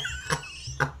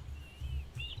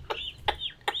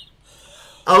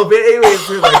 Oh, but anyway,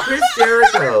 so like Chris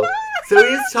Jericho. So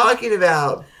he's talking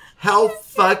about how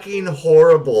fucking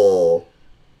horrible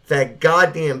that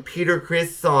goddamn Peter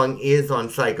Criss song is on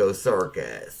Psycho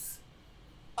Circus.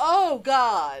 Oh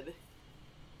God.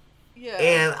 Yeah.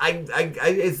 And I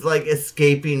it's like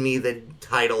escaping me. The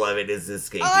title of it is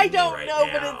escaping me. I don't know,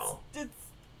 now. But it's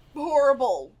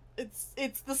horrible.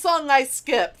 It's the song I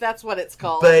skip. That's what it's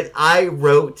called. But I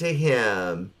wrote to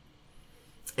him,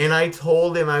 and I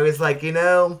told him, I was like,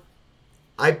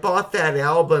 I bought that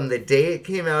album the day it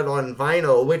came out on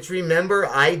vinyl, which remember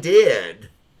I did.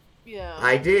 Yeah.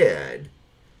 I did.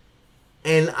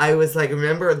 And I was like,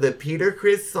 remember the Peter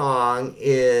Criss song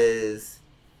is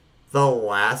the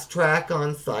last track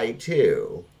on side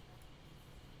 2.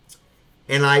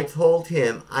 And I told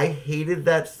him I hated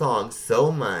that song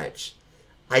so much,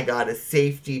 I got a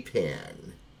safety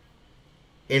pin.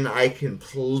 And I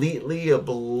completely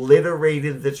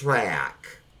obliterated the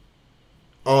track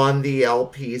on the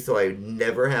LP so I would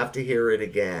never have to hear it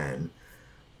again.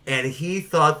 And he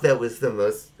thought that was the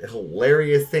most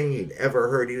hilarious thing he'd ever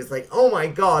heard. He was like, oh my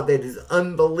God, that is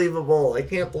unbelievable. I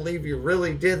can't believe you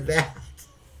really did that.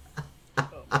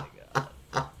 Oh my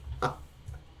God.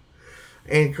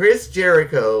 And Chris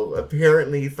Jericho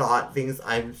apparently thought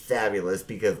I'm fabulous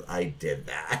because I did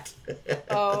that.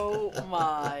 Oh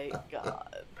my God.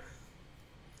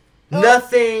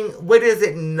 Nothing, what is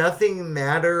it? Nothing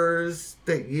matters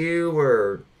but you,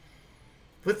 or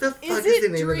what the fuck is the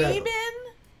name of that?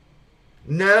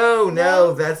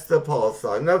 No, that's the Paul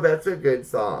song. No, that's a good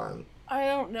song. I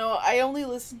don't know. I only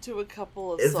listened to a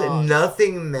couple of songs. Is it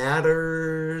Nothing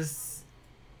Matters?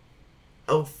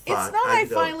 Oh, fuck. It's not I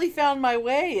Finally Found My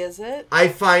Way, is it? I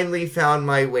Finally Found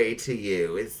My Way to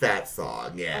You. It's that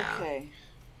song, yeah. Okay.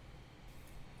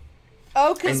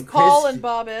 Oh, because Paul and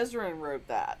Bob Ezrin wrote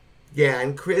that. Yeah,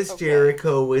 and Chris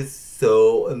Jericho was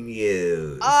so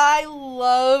amused. I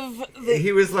love that.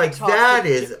 He was like, that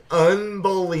is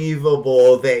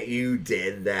unbelievable that you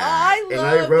did that. I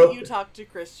love that you talked to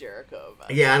Chris Jericho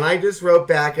about Yeah, and I just wrote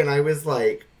back and I was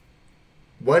like,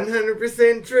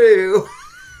 100% true.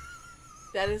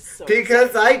 That is so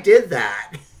because I did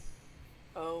that.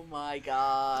 Oh my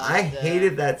God. I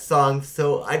hated that song,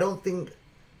 so I don't think...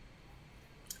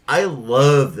 I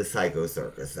love the Psycho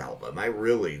Circus album. I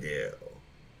really do.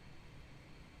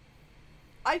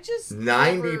 I just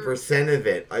 90% of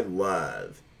it I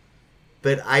love.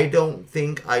 But I don't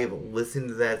think I've listened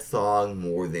to that song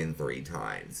more than 3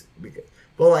 times. Because,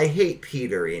 well, I hate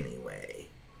Peter anyway.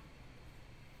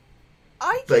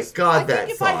 I think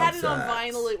if I had it on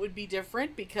vinyl, it would be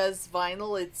different, because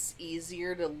vinyl, it's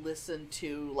easier to listen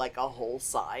to like a whole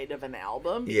side of an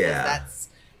album. Because that's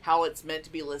how it's meant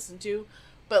to be listened to.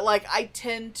 But, like, I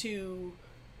tend to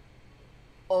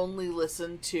only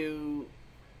listen to...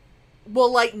 Well,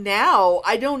 like, now,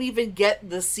 I don't even get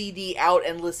the CD out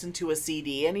and listen to a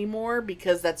CD anymore,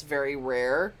 because that's very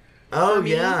rare. Oh,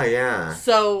 yeah.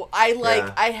 So, I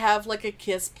have, like, a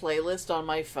Kiss playlist on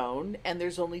my phone, and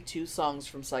there's only 2 songs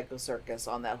from Psycho Circus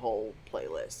on that whole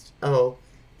playlist. Oh.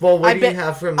 Well, what do you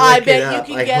have from Look It Up?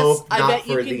 I bet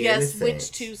you can guess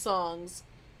which 2 songs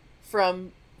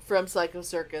from Psycho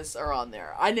Circus are on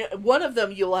there. I know one of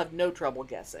them you'll have no trouble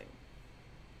guessing.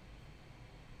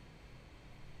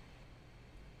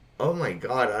 Oh my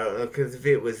God, I don't know, because if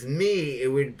it was me, it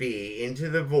would be Into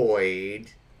the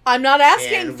Void. I'm not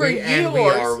asking for yours. And We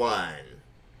Are One.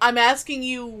 I'm asking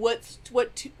you what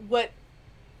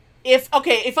if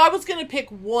I was going to pick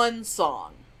one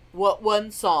song, what one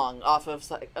song off of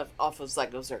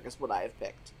Psycho Circus would I have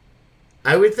picked?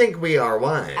 I would think We Are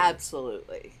One.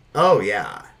 Absolutely. Oh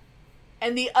yeah.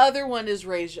 And the other one is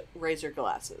Razor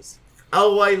Glasses.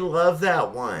 Oh, I love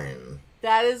that one.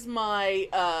 That is my,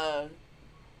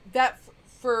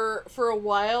 for a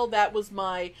while, that was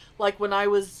my, like, when I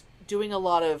was doing a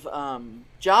lot of,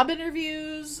 job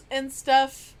interviews and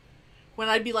stuff, when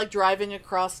I'd be, like, driving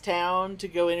across town to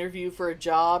go interview for a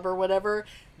job or whatever,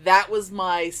 that was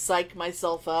my psych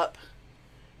myself up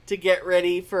to get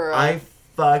ready for, I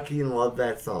fucking love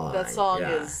that song. That song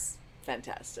is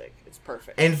fantastic. It's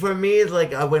perfect. And for me,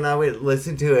 like, when I would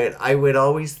listen to it, I would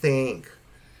always think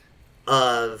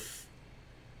of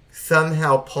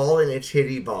somehow Paul in a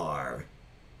titty bar.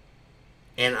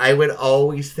 And I would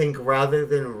always think, rather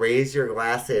than Raise Your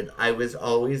Glasses, I was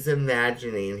always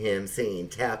imagining him singing,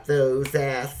 tap those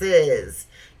asses,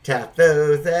 tap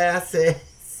those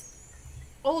asses.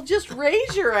 Well, just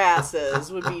raise your asses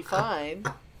would be fine.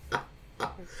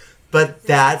 But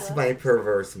that's my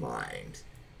perverse mind.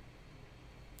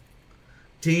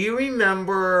 Do you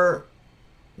remember,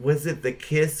 was it the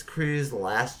Kiss Cruise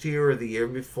last year or the year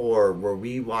before, where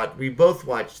we both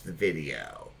watched the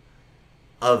video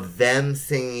of them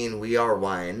singing We Are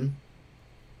One?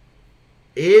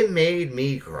 It made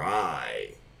me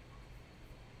cry.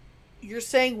 You're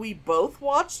saying we both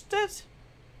watched it?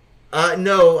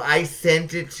 No, I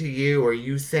sent it to you, or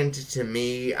you sent it to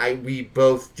me. We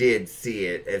both did see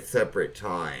it at separate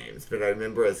times, but I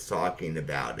remember us talking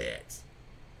about it.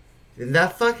 And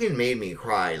that fucking made me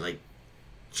cry. Like,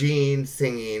 Gene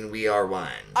singing We Are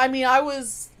One. I mean, I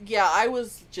was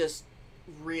just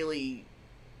really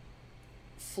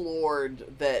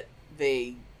floored that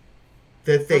they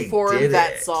performed did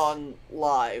that it. song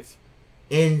live.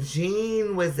 And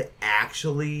Gene was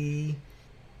actually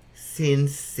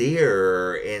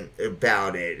sincere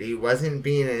about it. He wasn't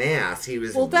being an ass. He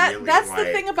was that's the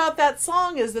thing about that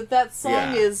song, is that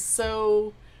song is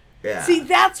so... Yeah. See,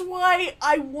 that's why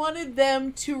I wanted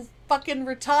them to fucking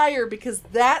retire, because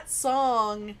that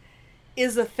song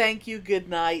is a thank you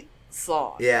goodnight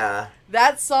song. Yeah.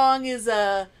 That song is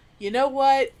you know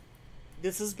what?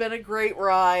 This has been a great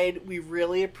ride. We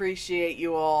really appreciate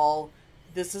you all.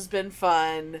 This has been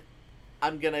fun.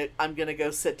 I'm gonna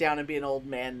go sit down and be an old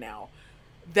man now.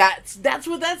 That's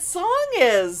what that song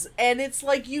is. And it's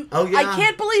like I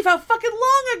can't believe how fucking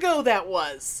long ago that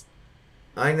was.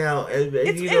 I know.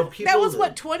 People, that was,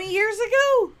 20 years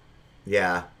ago?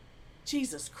 Yeah.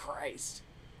 Jesus Christ.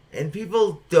 And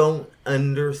people don't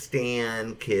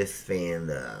understand Kiss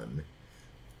fandom.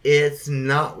 It's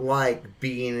not like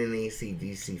being an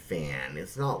AC/DC fan.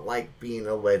 It's not like being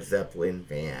a Led Zeppelin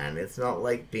fan. It's not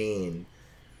like being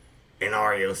an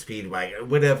REO Speedwagon,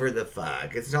 whatever the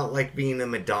fuck. It's not like being a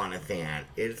Madonna fan.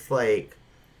 It's like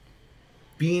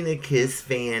being a Kiss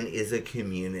fan is a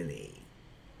community.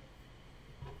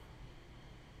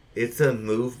 It's a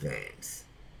movement.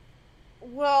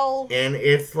 Well... And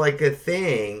it's like a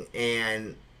thing,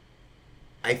 and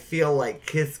I feel like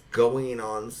Kiss going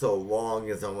on so long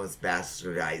is almost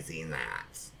bastardizing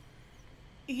that.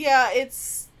 Yeah, it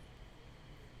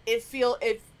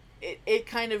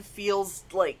kind of feels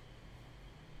like,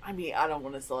 I mean, I don't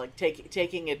want to say like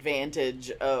taking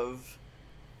advantage of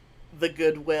the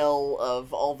goodwill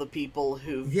of all the people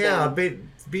who've but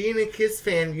being a Kiss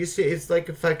fan it's like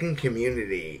a fucking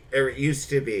community, or it used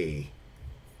to be.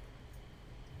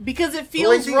 Because it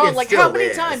feels wrong. Like, how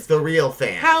many times the real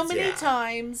fans? How many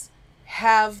times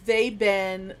have they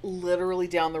been literally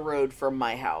down the road from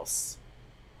my house?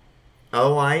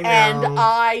 Oh, I know. And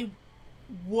I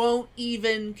won't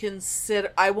even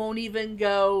consider. I won't even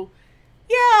go.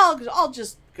 Yeah, I'll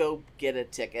just go get a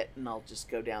ticket and I'll just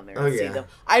go down there and see them.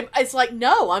 It's like,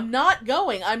 no, I'm not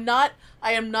going. I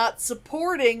am not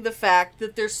supporting the fact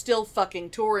that they're still fucking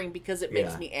touring, because it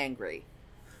makes me angry.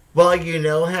 Well, you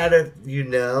know how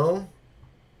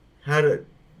to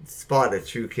spot a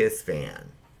true Kiss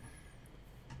fan.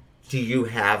 Do you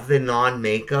have the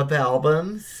non-makeup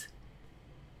albums?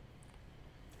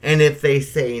 And if they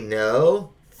say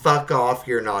no, fuck off,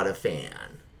 you're not a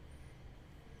fan.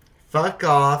 Fuck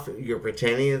off, you're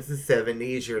pretending it's the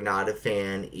 70s, you're not a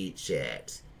fan, eat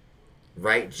shit.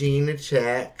 Write Gene a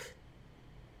check,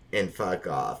 and fuck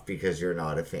off, because you're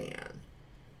not a fan.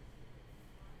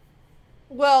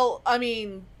 Well, I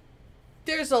mean,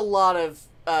 there's a lot of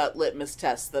litmus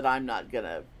tests that I'm not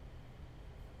gonna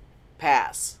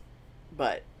pass.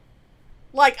 But,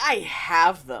 like, I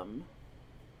have them.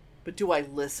 But do I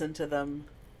listen to them?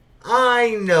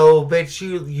 I know, but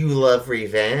you love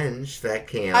Revenge. That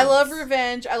counts. I love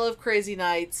Revenge. I love Crazy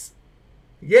Nights.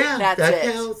 Yeah, that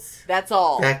counts. That's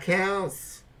all. That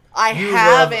counts. You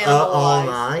have Animal All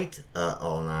Night.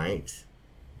 All Night.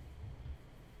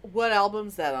 What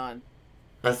album's that on?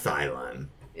 Asylum.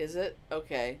 Is it?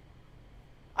 Okay.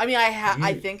 I mean,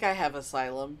 I think I have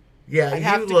Asylum. Yeah,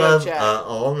 you love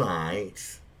All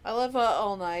Night. I love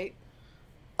All Night.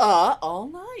 All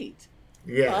Night.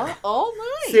 Yeah. All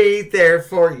Night. See,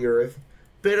 therefore you're...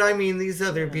 But I mean, these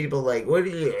other people, like, what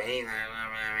do you...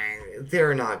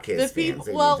 They're not Kiss fans. They need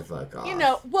to fuck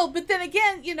off. But then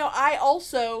again,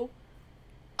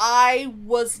 I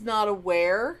was not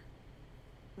aware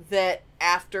that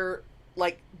after,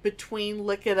 like, between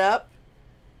Lick It Up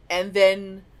and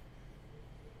then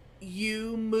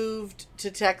you moved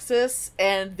to Texas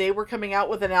and they were coming out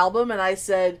with an album, and I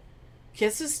said,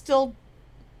 Kiss is still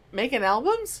making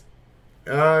albums?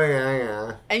 Oh,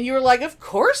 yeah. And you were like, of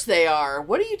course they are.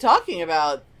 What are you talking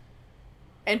about?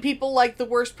 And people like The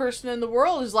Worst Person in the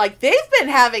World is like, they've been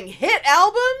having hit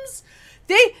albums?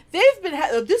 They've been...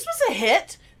 this was a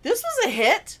hit. This was a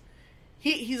hit.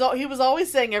 He was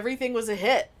always saying everything was a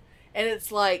hit. And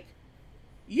it's like,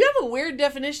 you have a weird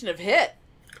definition of hit.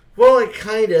 Well, it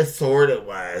kind of, sort of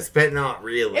was, but not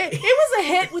really. It was a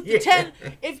hit with the Yeah. 10.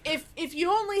 If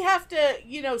you only have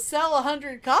to, sell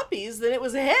 100 copies, then it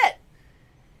was a hit.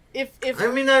 I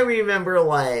mean, I remember,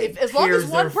 like, as long as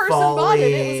Tears one Are person bought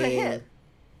it, it was a Falling hit.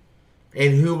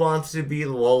 And Who Wants to Be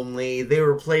Lonely. They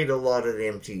were played a lot at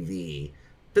MTV.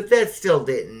 But that still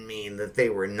didn't mean that they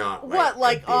were not,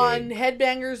 like on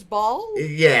Headbangers Ball?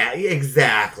 Yeah,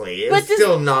 exactly. But It's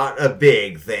still not a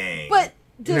big thing. But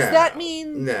does No, that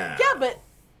mean... No. Yeah, but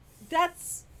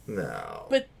that's... No.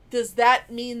 But does that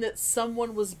mean that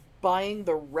someone was buying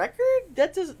the record?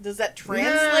 Does that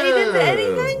translate into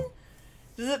anything?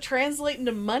 Does it translate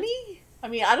into money? I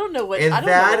mean, I don't know what... And I don't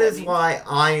know what that is means. why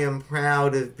I am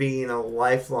proud of being a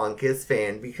lifelong Kiss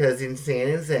fan, because in San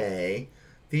Jose,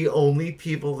 the only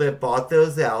people that bought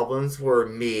those albums were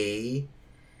me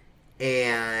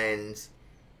and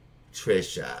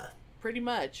Trisha. Pretty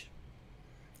much.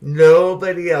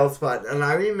 Nobody else bought. And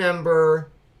I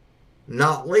remember,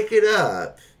 not Lick It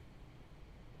Up,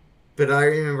 but I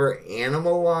remember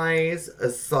Animalize,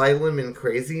 Asylum, and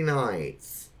Crazy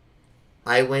Nights.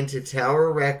 I went to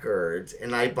Tower Records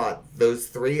and I bought those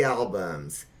 3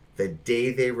 albums the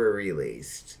day they were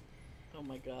released. Oh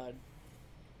my god.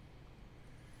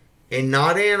 And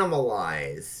not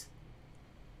Animalize,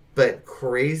 but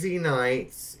Crazy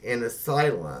Nights and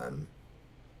Asylum.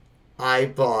 I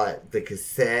bought the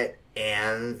cassette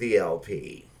and the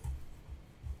LP.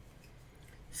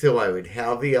 So I would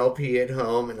have the LP at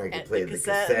home and I could play the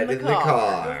cassette in the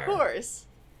car. Of course.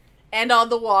 And on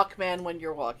the Walkman when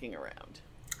you're walking around.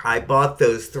 I bought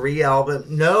those 3 albums.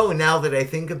 No, now that I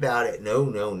think about it. No,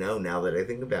 now that I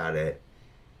think about it.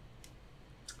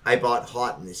 I bought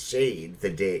Hot in the Shade the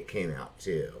day it came out,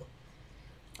 too.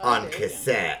 On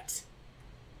cassette.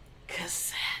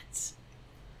 Cassettes.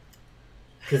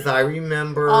 Because I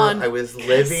remember On I was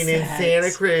living in cassette.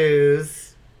 Santa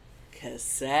Cruz.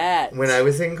 Cassette. When I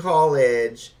was in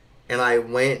college. And I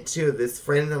went to this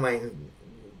friend of mine.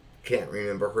 Can't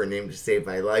remember her name to save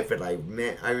my life. But I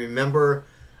remember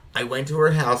I went to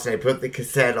her house and I put the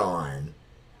cassette on.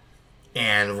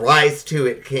 And Rise to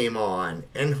It came on.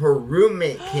 And her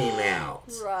roommate came out.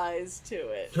 Rise to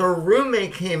It. Her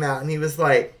roommate came out and he was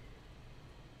like,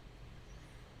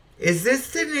 "Is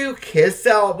this the new Kiss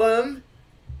album?"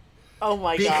 Oh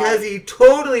my god. Because he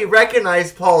totally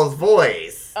recognized Paul's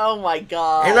voice. Oh my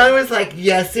god. And I was like,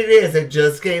 yes it is. It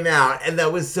just came out. And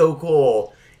that was so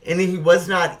cool. And he was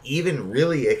not even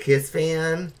really a Kiss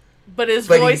fan. But his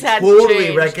voice had changed. He totally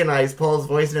changed. recognized Paul's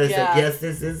voice, and I Yeah. said, yes,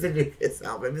 this is the new Kiss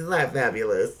album. Isn't that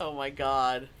fabulous? Oh my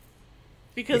god.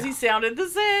 Because he sounded the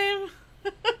same.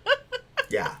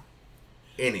 Yeah.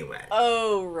 Anyway.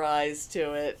 Oh, Rise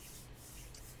to It.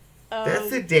 Oh,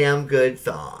 That's a damn good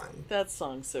song. that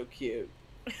song's so cute.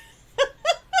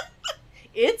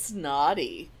 It's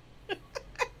naughty.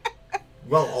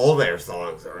 Well, all their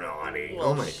songs are naughty. Well,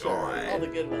 oh my sure. god. All the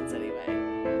good ones anyway.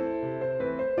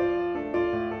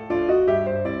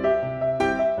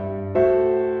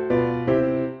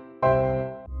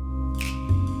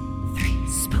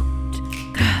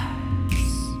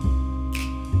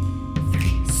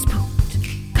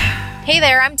 Hey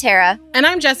there, I'm Tara. And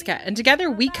I'm Jessica, and together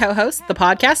we co-host the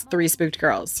podcast 3 Spooked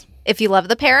Girls. If you love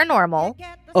the paranormal,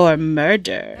 Or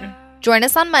murder. join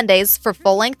us on Mondays for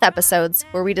full-length episodes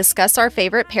where we discuss our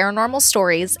favorite paranormal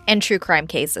stories and true crime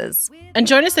cases. And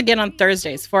join us again on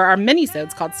Thursdays for our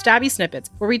mini-sodes called Stabby Snippets,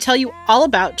 where we tell you all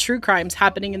about true crimes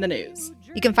happening in the news.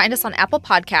 You can find us on Apple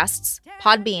Podcasts,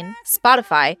 Podbean,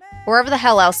 Spotify, or wherever the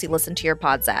hell else you listen to your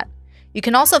pods at. You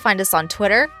can also find us on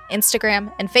Twitter,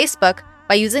 Instagram, and Facebook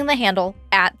by using the handle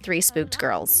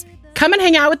 @3spookedgirls. Come and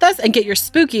hang out with us and get your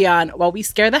spooky on while we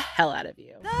scare the hell out of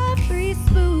you. The 3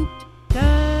 Spooked Girls.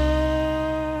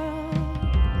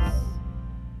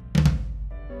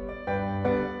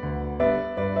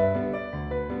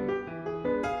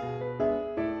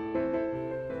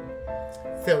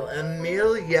 So,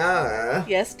 Amelia,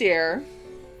 Yes, dear.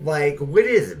 like, what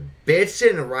is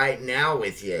bitching right now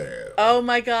with you? Oh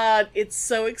my god, it's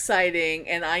so exciting,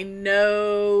 and I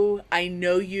know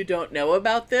you don't know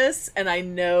about this, and I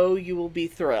know you will be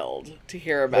thrilled to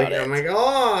hear about Like, it. oh my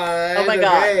god. Oh my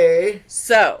god. Okay.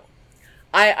 So,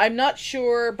 I'm not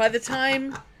sure by the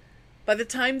time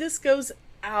this goes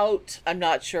out, I'm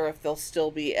not sure if they'll still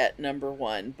be at number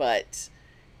 1, but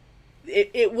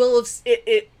it will have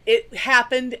it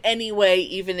happened anyway,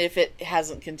 even if it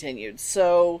hasn't continued.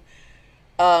 So,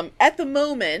 at the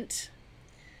moment,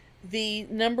 the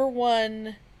number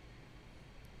 1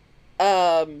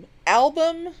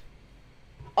 album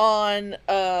on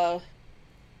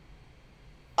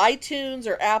iTunes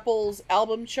or Apple's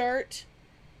album chart,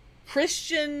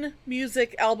 Christian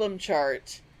music album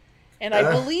chart, And I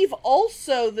believe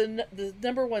also the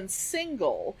number one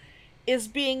single is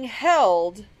being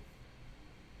held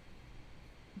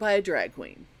by a drag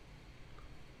queen.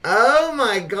 Oh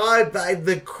my God! By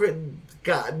the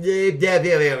God,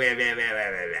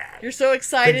 You're so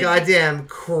excited. The goddamn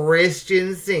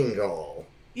Christian single.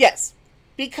 Yes,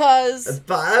 because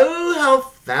oh, how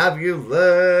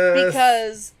fabulous!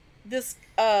 Because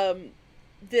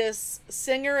this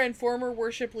singer and former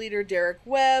worship leader Derek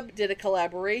Webb did a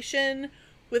collaboration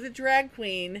with a drag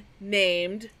queen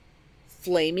named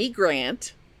Flamey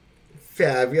Grant.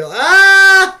 Fabulous!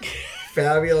 Ah!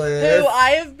 Fabulous. Who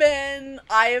I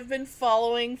have been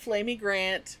following Flamey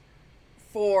Grant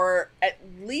for at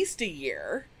least a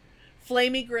year.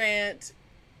 Flamey Grant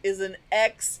is an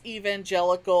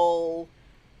ex-evangelical.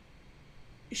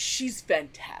 She's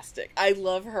fantastic. I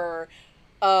love her.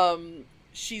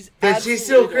 She's but she's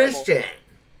still adorable. Christian.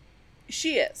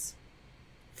 She is.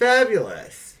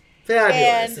 Fabulous.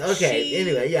 Fabulous. And okay.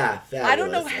 Anyway, yeah. Fabulous. I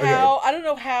don't know how. Okay. I don't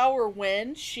know how or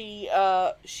when she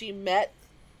met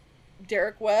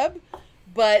Derek Webb,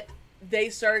 but they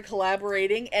started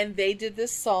collaborating and they did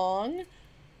this song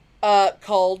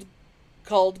called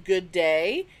Good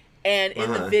Day. And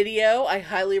in the video, I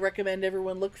highly recommend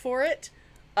everyone look for it.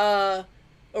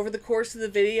 Over the course of the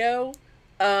video,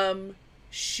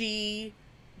 she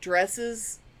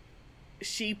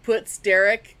puts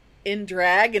Derek in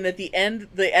drag, and at the end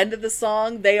of the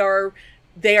song, they are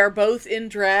both in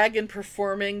drag and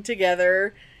performing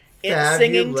together,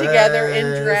 singing together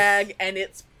in drag, and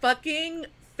it's fucking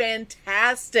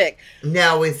fantastic.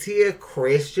 Now, is he a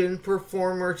Christian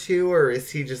performer too, or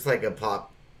is he just like a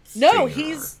pop singer?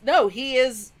 He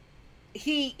is.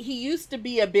 He used to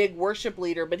be a big worship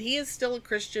leader, but he is still a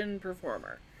Christian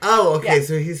performer. Oh, okay, yeah.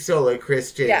 So he's still a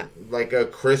Christian, like a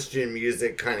Christian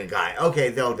music kind of guy.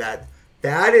 Okay, no, that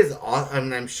is awesome. I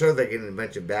mean, I'm sure they're getting a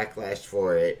bunch of backlash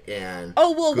for it, and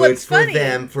good what's for funny,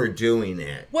 them for doing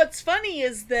it. What's funny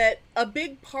is that a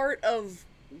big part of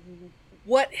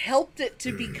what helped it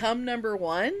to become number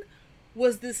one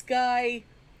was this guy,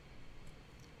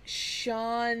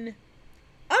 Sean.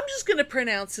 I'm just going to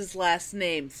pronounce his last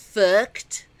name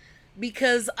Fucked,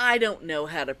 because I don't know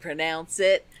how to pronounce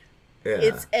it. Yeah.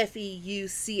 It's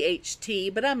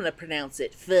Feucht, but I'm going to pronounce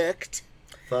it Fucked.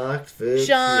 Fucked.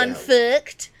 Sean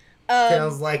Fucked.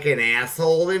 Sounds like an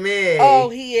asshole to me. Oh,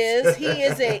 he is. He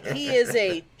is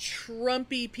a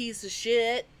Trumpy piece of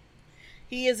shit.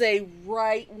 He is a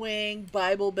right-wing,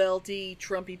 Bible belty,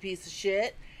 Trumpy piece of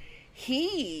shit.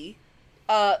 He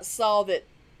saw that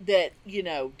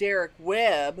Derek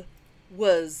Webb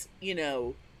was,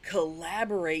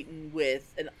 collaborating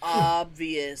with an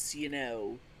obvious,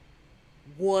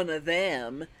 one of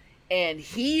them, and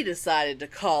he decided to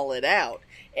call it out.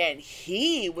 And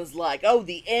he was like, oh,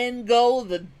 the end goal of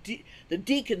the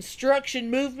deconstruction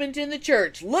movement in the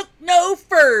church. Look no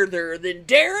further than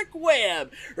Derek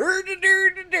Webb.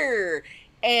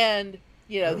 And,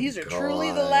 these are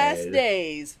truly the last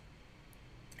days.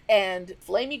 And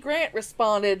Flamey Grant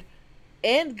responded,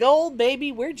 end goal,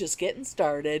 baby, we're just getting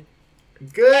started.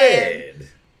 Good. And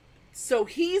so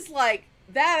he's like,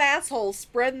 that asshole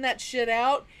spreading that shit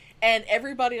out, and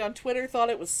everybody on Twitter thought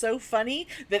it was so funny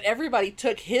that everybody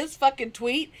took his fucking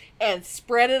tweet and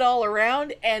spread it all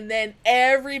around, and then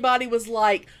everybody was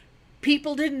like,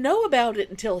 people didn't know about it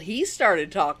until he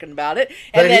started talking about it.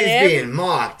 And but then he's being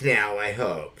mocked now, I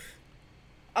hope.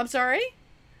 I'm sorry?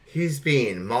 He's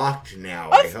being mocked now,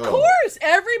 I hope. Of course!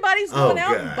 Everybody's going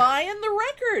out and buying the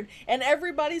record, and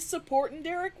everybody's supporting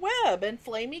Derek Webb and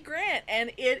Flamey Grant,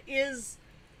 and it's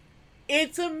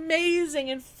amazing,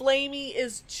 and Flamey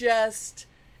is just,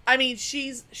 I mean,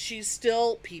 she's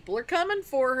still, people are coming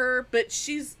for her, but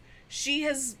she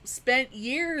has spent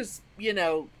years,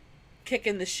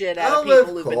 kicking the shit out of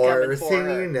people who've been coming for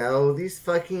her. And these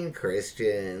fucking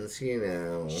Christians,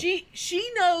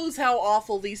 She knows how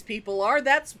awful these people are.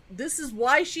 This is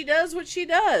why she does what she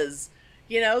does.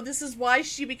 This is why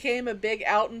she became a big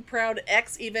out and proud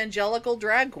ex-evangelical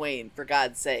drag queen, for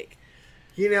God's sake.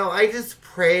 I just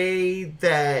pray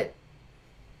that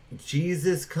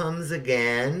Jesus comes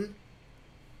again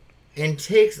and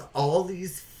takes all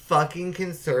these fucking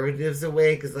conservatives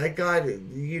away, because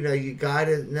you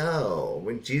gotta know,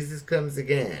 when Jesus comes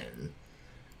again,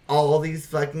 all these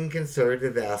fucking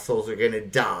conservative assholes are gonna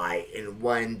die in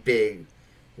one big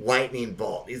lightning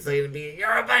bolt. He's gonna be,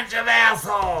 you're a bunch of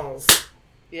assholes!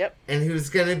 Yep. And who's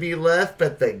gonna be left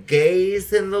but the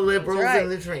gays and the liberals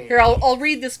and the trans? Here, I'll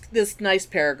read this nice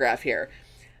paragraph here.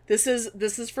 This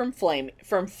is from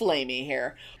Flamey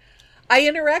here. I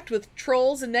interact with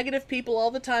trolls and negative people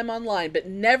all the time online, but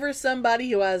never somebody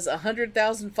who has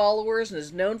 100,000 followers and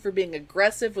is known for being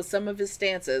aggressive with some of his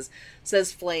stances,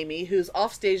 says Flamey, whose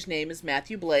offstage name is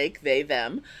Matthew Blake, they,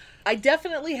 them. I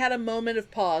definitely had a moment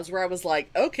of pause where I was like,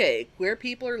 okay, queer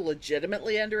people are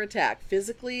legitimately under attack.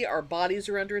 Physically, our bodies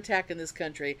are under attack in this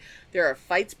country. There are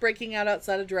fights breaking out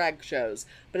outside of drag shows.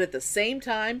 But at the same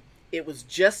time, it was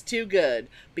just too good,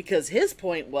 because his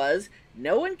point was,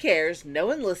 no one cares, no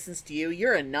one listens to you,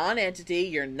 you're a non-entity,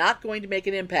 you're not going to make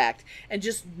an impact. And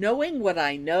just knowing what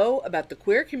I know about the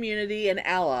queer community and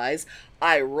allies,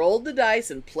 I rolled the dice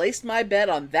and placed my bet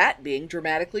on that being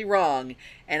dramatically wrong.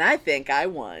 And I think I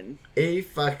won. A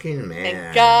fucking man.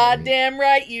 And goddamn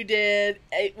right you did.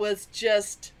 It was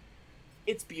just...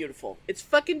 It's beautiful. It's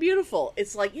fucking beautiful.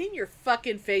 It's like, in your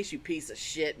fucking face, you piece of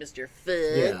shit, Mr.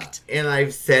 Fucked. Yeah, and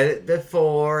I've said it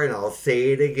before, and I'll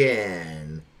say it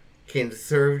again.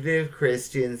 Conservative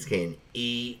Christians can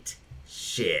eat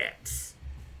shit.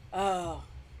 Oh,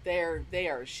 they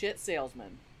are shit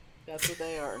salesmen. That's what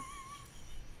they are.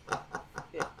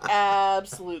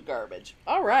 Absolute garbage.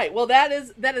 All right. Well, that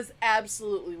is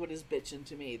absolutely what is bitching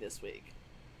to me this week.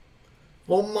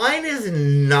 Well, mine is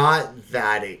not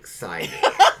that exciting.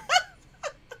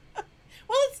 Well,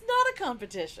 it's not a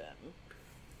competition.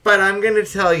 But I'm going to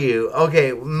tell you,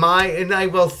 okay, and I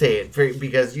will say it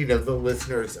because, the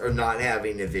listeners are not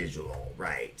having a visual,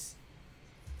 right?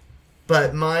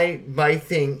 But my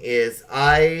thing is,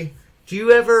 have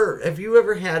you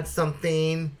ever had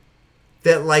something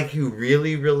that, like, you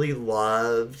really, really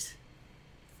loved,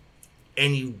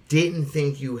 and you didn't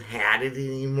think you had it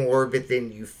anymore, but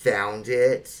then you found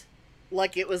it?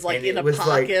 Like it was like in a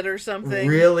pocket or something?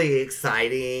 Really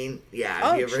exciting. Yeah,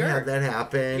 have you ever sure. had that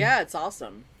happen? Yeah, it's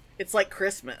awesome. It's like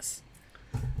Christmas.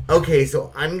 Okay,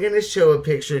 so I'm going to show a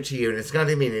picture to you, and it's not going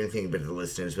to mean anything but the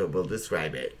listeners, but we'll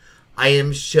describe it. I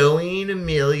am showing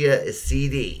Amelia a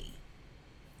CD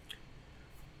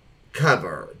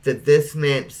cover that this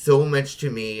meant so much to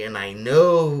me, and I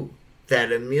know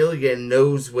that Amelia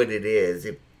knows what it is.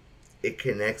 It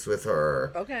connects with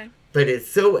her. Okay. But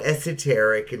it's so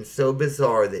esoteric and so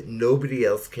bizarre that nobody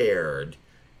else cared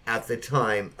at the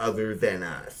time other than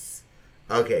us.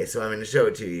 Okay, so I'm going to show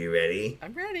it to you. You ready?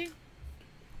 I'm ready.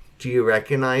 Do you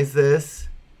recognize this?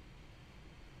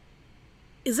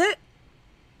 Is that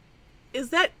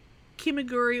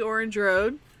Kimaguri Orange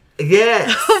Road?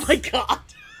 Yes. Oh my god.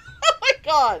 Oh my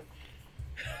god.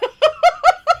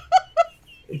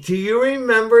 Do you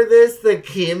remember this? The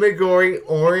Kimaguri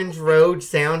Orange Road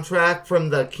soundtrack from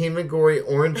the Kimaguri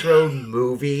Orange Road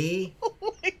movie?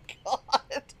 Oh my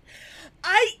god.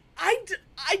 I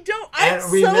don't. And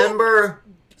remember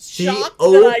shocked the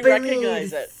that I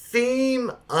recognize opening it.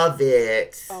 theme of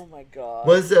it Oh my god.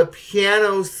 was a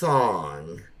piano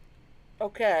song.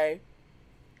 Okay.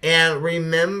 And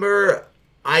remember,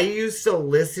 I used to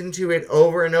listen to it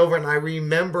over and over, and I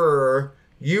remember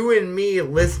you and me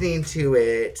listening to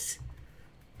it,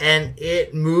 and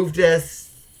it moved us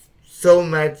so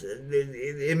much.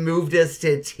 It moved us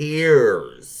to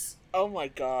tears. Oh my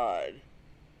god.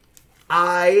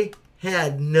 I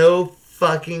had no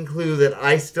fucking clue that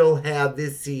I still have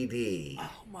this CD.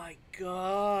 Oh my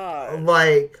god.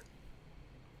 Like,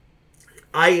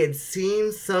 I had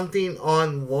seen something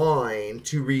online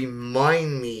to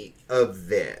remind me of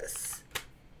this.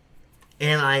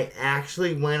 And I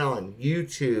actually went on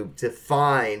YouTube to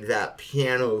find that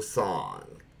piano song.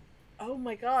 Oh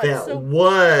my god. That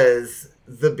was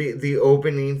the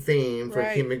opening theme for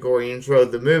Right. Kimaguri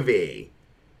Road, the movie.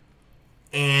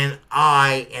 And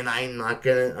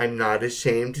I'm not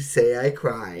ashamed to say I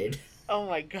cried. Oh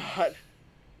my god.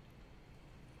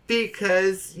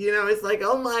 Because, it's like,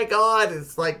 oh my god,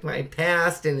 it's like my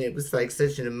past, and it was like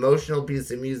such an emotional piece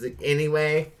of music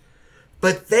anyway.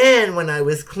 But then, when I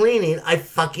was cleaning, I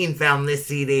fucking found this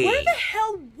CD. Where the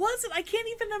hell was it? I can't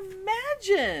even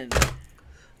imagine.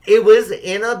 It was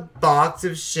in a box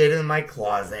of shit in my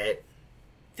closet.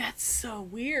 That's so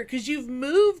weird, because you've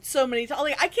moved so many times.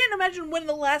 Like, I can't imagine when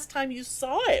the last time you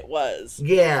saw it was.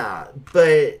 Yeah,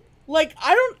 but... Like,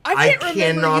 I can't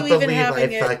remember you even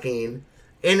having it.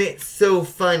 And it's so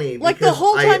funny. Like, the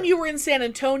whole time you were in San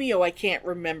Antonio, I can't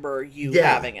remember you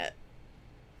having it.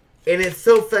 And it's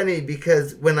so funny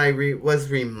because when I was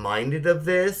reminded of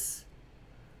this,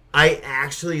 I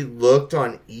actually looked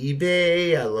on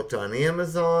eBay, I looked on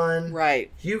Amazon.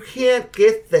 Right. You can't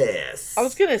get this. I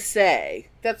was going to say,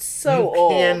 that's so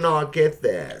old. You cannot get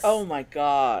this. Oh my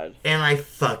god. And I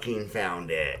fucking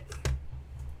found it.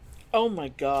 Oh my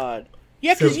god.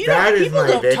 Yeah, So because people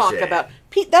don't talk about...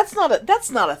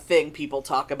 That's not a thing people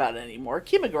talk about anymore.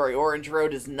 Kimaguri Orange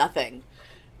Road is nothing.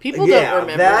 People don't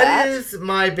remember that. That is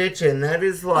my bitchin'. That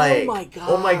is like,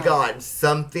 Oh my God,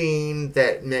 something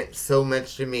that meant so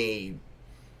much to me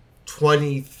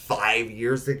 25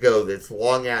 years ago that's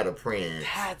long out of print.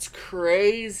 That's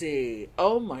crazy.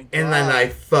 Oh my God. And then I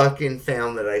fucking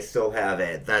found that I still have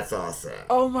it. That's awesome.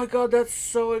 Oh my God, that's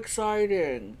so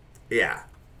exciting. Yeah.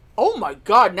 Oh my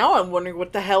God, now I'm wondering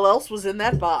what the hell else was in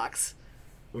that box.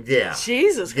 Yeah.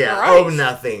 Jesus yeah. Christ. Oh,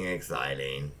 nothing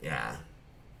exciting. Yeah.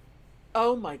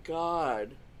 Oh my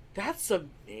God. That's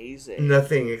amazing.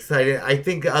 Nothing exciting. I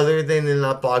think other than in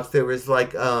that box, there was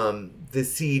like the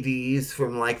CDs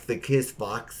from like the Kiss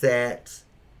box set.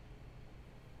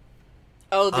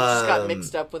 Oh, that just got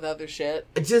mixed up with other shit?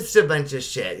 Just a bunch of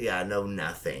shit. Yeah, no,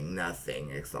 nothing.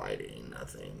 Nothing exciting.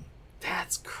 Nothing.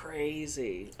 That's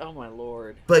crazy. Oh my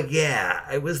Lord. But yeah,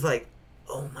 I was like,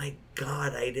 oh my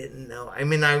God, I didn't know. I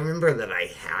mean, I remember that I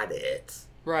had it.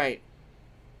 Right.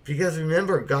 Because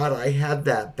remember, God, I had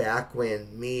that back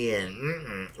when me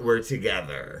and were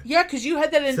together. Yeah, because you had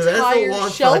that So that's a entire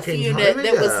long shelf fucking unit time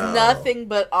that was ago. nothing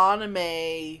but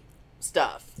anime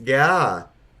stuff. Yeah.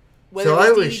 Whether So it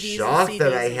I was DVDs and shocked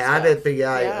that CDs I and had stuff. it, but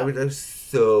yeah, I was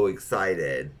so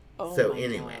excited. Oh so my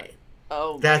anyway, God.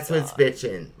 Oh, that's my what's God.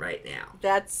 bitchin' right now.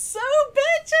 That's so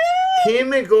bitchin'!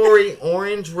 Kimigori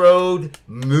Orange Road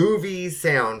movie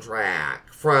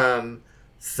soundtrack from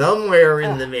somewhere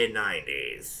in the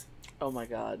mid-90s. Oh my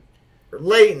God.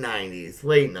 Late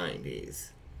 90s.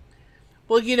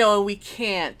 Well, you know, we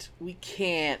can't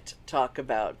talk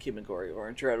about Kimigori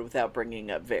Orange Road without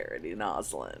bringing up Verity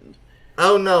Nosland.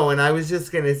 Oh no, and I was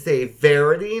just gonna say,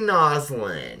 Verity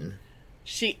Nosland.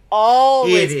 She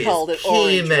always called it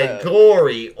Orange Road.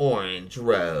 Kimigori Orange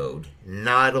Road,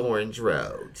 not Orange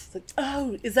Road. It's like,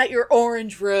 oh, is that your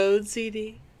Orange Road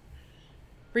CD?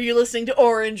 Were you listening to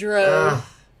Orange Road? Ugh.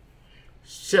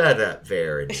 Shut up,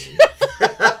 Verity.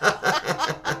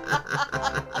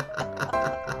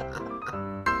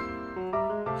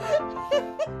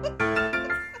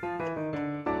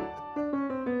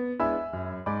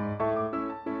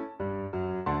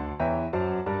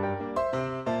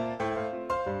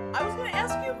 I was going to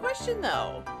ask you a question,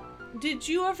 though. Did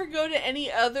you ever go to any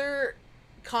other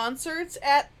concerts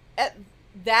at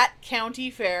that county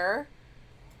fair?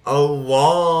 A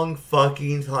long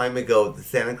fucking time ago at the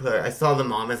Santa Clara, I saw the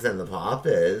Mamas and the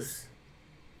Papas.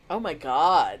 Oh my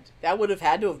God. That would have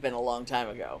had to have been a long time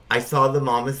ago. I saw the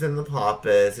Mamas and the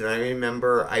Papas, and I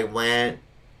remember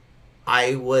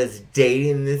I was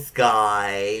dating this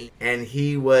guy, and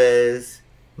he was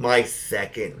my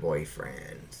second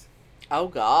boyfriend. Oh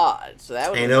God. So that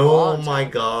would have And been a oh long my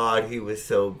time ago. God, he was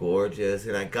so gorgeous,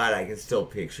 and I can still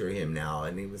picture him now,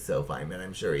 and he was so fine, but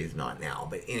I'm sure he's not now.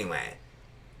 But anyway,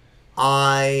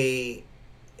 I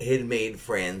had made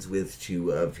friends with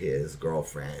two of his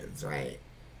girlfriends, right?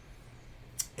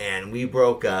 And we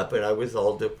broke up, and I was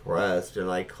all depressed, and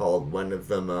I called one of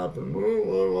them up, and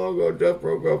Jeff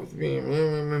broke up with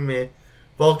me.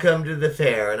 Welcome to the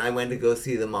fair, and I went to go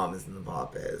see the Mamas and the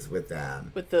Papas with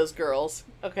them. With those girls.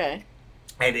 Okay.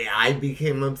 And I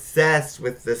became obsessed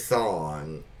with the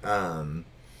song. Go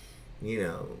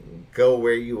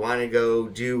where you want to go,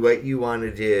 do what you want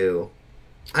to do.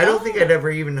 I don't think I'd ever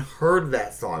even heard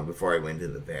that song before I went to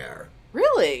the fair.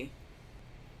 Really?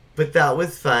 But that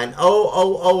was fun.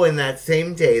 And the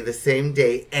same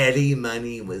day, Eddie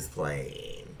Money was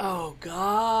playing. Oh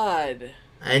God.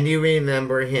 And you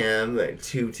remember him,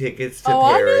 2 Tickets to Oh,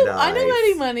 Paradise. I know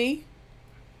Eddie Money.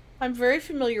 I'm very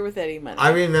familiar with Eddie Money.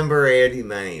 I remember Eddie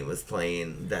Money was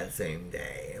playing that same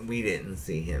day. And we didn't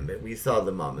see him, but we saw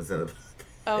the Mamas and the Papas.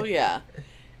 Oh yeah.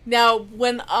 Now,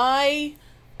 when I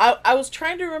was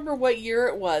trying to remember what year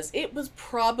it was. It was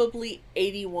probably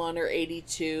 81 or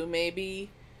 82, maybe.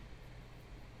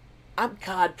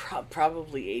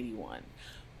 Probably 81.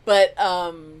 But,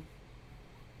 although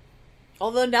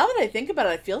now that I think about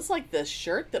it, it feels like the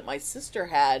shirt that my sister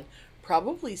had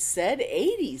probably said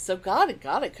 80. So God, it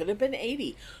could have been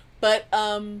 80. But,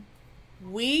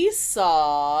 we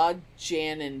saw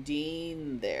Jan and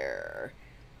Dean there.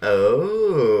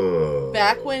 Oh.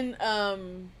 Back when,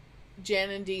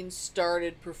 Jan and Dean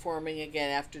started performing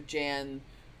again after Jan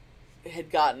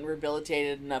had gotten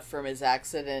rehabilitated enough from his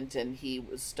accident, and he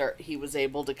was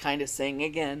able to kind of sing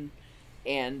again,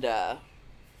 and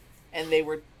they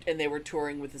were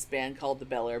touring with this band called the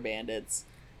Bel Air Bandits,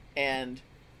 and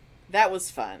that was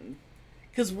fun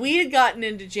because we had gotten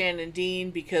into Jan and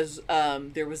Dean because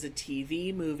there was a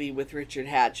TV movie with Richard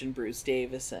Hatch and Bruce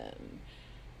Davison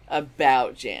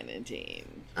about Jan and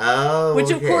Dean. Oh,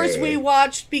 Which, of course, we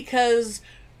watched because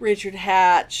Richard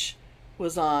Hatch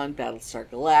was on Battlestar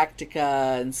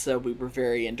Galactica, and so we were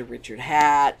very into Richard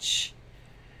Hatch.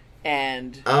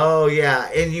 And oh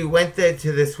yeah, and you went there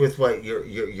to this with what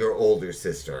your older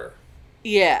sister?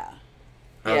 yeah.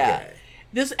 Okay.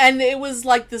 This, and it was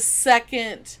like the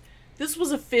second. This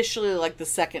was officially like the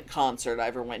second concert I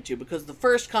ever went to, because the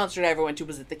first concert I ever went to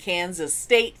was at the Kansas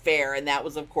State Fair, and that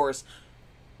was, of course,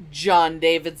 John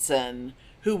Davidson,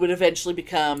 who would eventually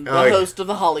become the host of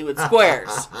the Hollywood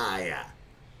Squares. Yeah.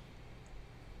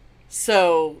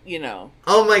 So, you know.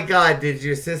 Oh my God, did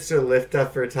your sister lift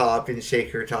up her top and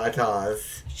shake her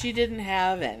tatas? She didn't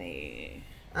have any.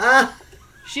 Ah!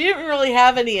 She didn't really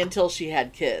have any until she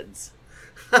had kids.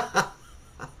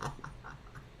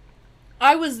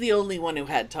 I was the only one who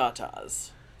had tatas.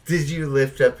 Did you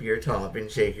lift up your top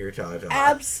and shake your tatas?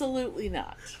 Absolutely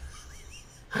not.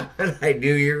 And I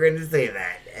knew you were going to say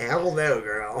that. Hell no,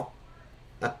 girl.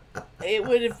 It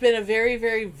would have been a very,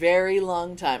 very, very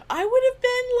long time. I would have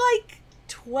been like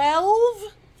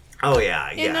 12 Oh, yeah.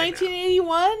 in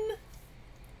 1981.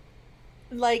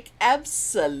 Like,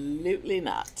 absolutely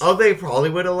not. Oh, they probably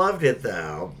would have loved it,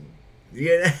 though.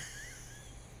 Yeah.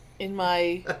 In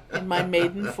my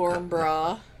maiden form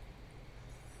bra.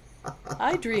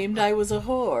 I dreamed I was a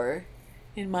whore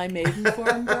in my maiden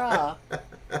form bra.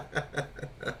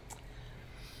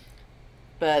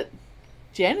 But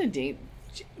Jan and Dean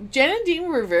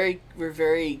were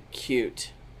very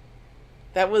cute.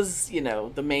 That was, you know,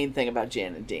 the main thing about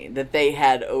Jan and Dean that they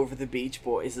had over the Beach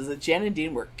Boys, is that Jan and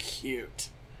Dean were cute.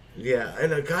 Yeah,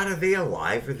 and God, are they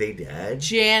alive? Are they dead?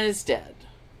 Jan is dead.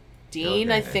 Dean,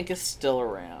 Okay. I think, is still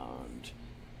around,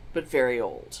 but very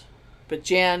old. But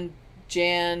Jan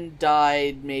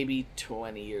died maybe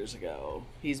 20 years ago.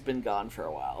 He's been gone for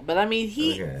a while. But I mean,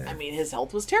 his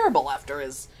health was terrible after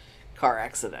his car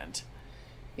accident.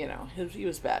 You know, he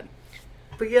was bad.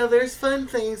 But yeah, there's fun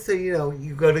things. So, you know,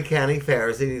 you go to county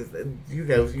fairs and,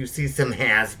 you see some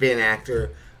has-been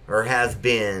actor or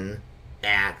has-been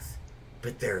acts,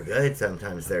 but they're good.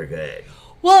 Sometimes they're good.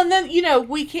 Well, and then, you know,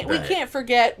 we can't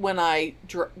forget when I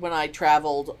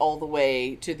traveled all the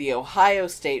way to the Ohio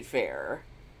State Fair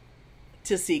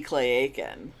to see Clay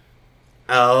Aiken.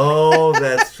 Oh,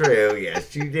 that's true.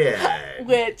 Yes, you did.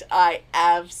 Which I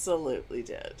absolutely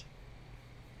did.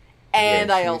 And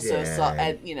Yes, I you also did. saw,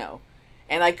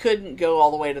 and I couldn't go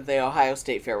all the way to the Ohio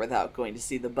State Fair without going to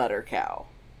see the Butter Cow,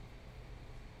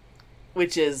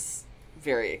 which is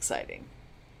very exciting.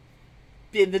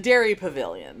 In the Dairy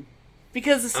Pavilion.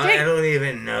 Because the state... I don't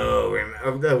even know.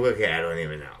 Okay, I don't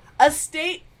even know.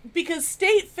 Because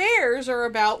state fairs are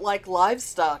about, like,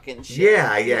 livestock and shit.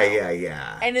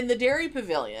 Yeah. And in the Dairy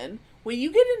Pavilion, when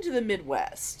you get into the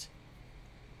Midwest,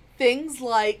 things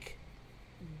like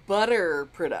butter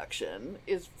production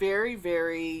is very,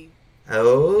 very...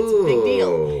 Oh. It's a big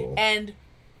deal. And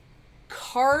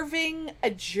carving a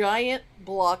giant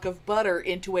block of butter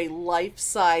into a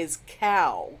life-size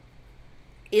cow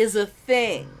is a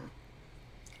thing.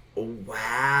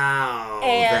 Wow.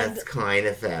 And that's kind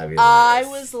of fabulous. I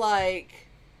was like,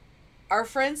 our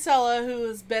friend Sella, who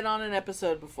has been on an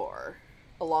episode before,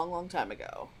 a long, long time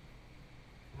ago.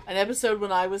 An episode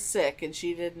when I was sick, and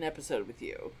she did an episode with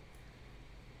you.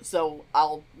 So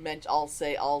I'll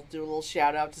do a little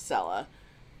shout out to Sella.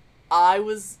 I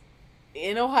was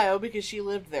in Ohio because she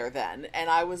lived there then, and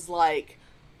I was like,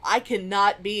 I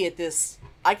cannot be at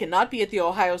the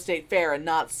Ohio State Fair and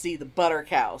not see the butter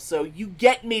cow. So you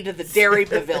get me to the Dairy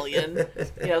Pavilion.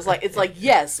 You know, it's like,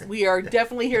 yes, we are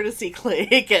definitely here to see Clay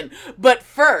Aiken, but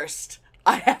first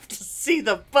I have to see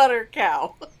the butter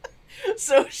cow.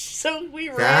 So we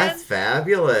ran. That's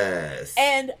fabulous.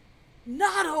 And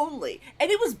not only,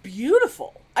 and it was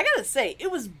beautiful. I gotta say,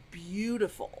 it was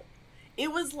beautiful.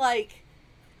 It was like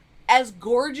as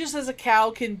gorgeous as a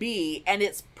cow can be, and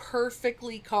it's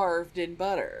perfectly carved in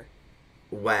butter.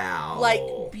 Wow. Like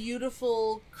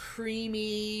beautiful,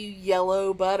 creamy,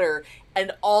 yellow butter,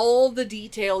 and all the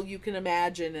detail you can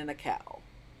imagine in a cow.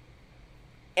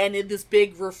 And in this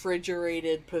big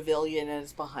refrigerated pavilion, and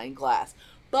it's behind glass.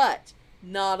 But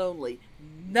not only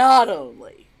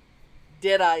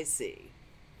did I see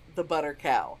the butter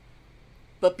cow,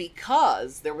 but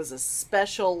because there was a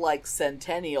special, like,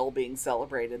 centennial being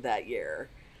celebrated that year,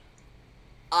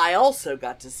 I also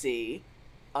got to see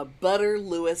a Butter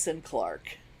Lewis and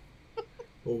Clark.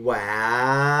 Wow.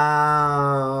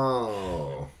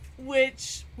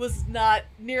 Which was not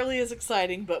nearly as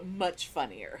exciting, but much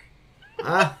funnier.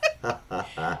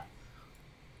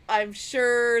 I'm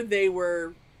sure they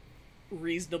were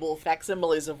reasonable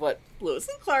facsimiles of what Lewis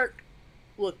and Clark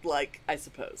looked like, I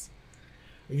suppose.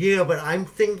 You know, but I'm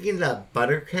thinking that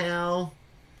butter cow,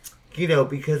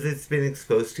 because it's been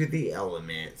exposed to the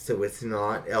elements, so it's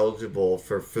not eligible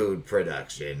for food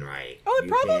production, right? Oh, it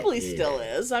You can't probably eat still it.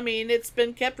 is. I mean, it's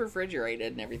been kept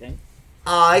refrigerated and everything.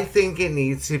 I think it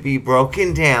needs to be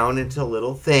broken down into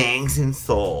little things and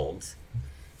sold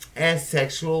as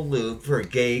sexual lube for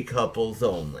gay couples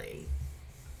only.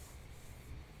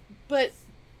 But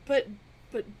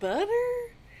butter?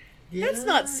 That's Yeah,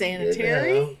 not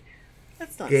sanitary.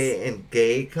 That's not.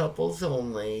 Gay couples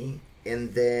only.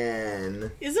 And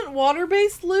then... Isn't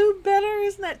water-based lube better?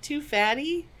 Isn't that too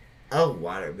fatty? Oh,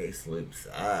 water-based lube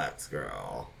sucks,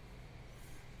 girl.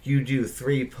 You do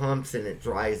 3 pumps and it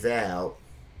dries out.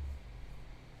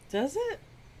 Does it?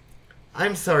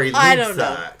 I'm sorry, lube I don't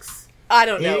know. sucks. I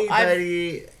don't know.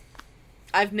 Anybody...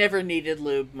 I've never needed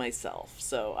lube myself,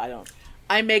 so I don't.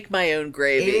 I make my own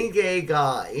gravy. Any gay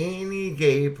guy, any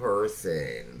gay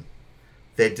person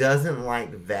that doesn't like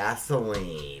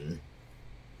Vaseline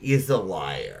is a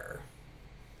liar.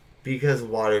 Because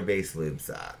water-based lube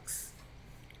sucks.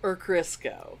 Or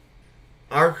Crisco.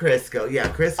 Or Crisco. Yeah,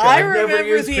 Crisco. I I've never remember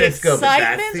used the Crisco, but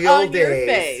that's excitement the old on your days.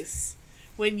 face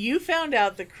when you found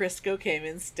out that Crisco came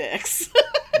in sticks.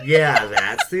 Yeah,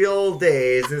 that's the old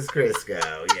days is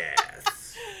Crisco,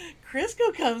 yes.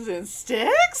 Crisco comes in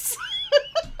sticks?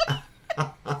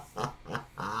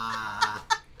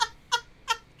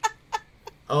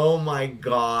 Oh my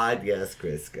god, yes,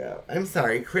 Crisco. I'm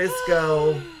sorry,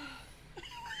 Crisco,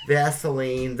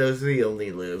 Vaseline, those are the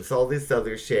only lubes. All this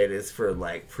other shit is for,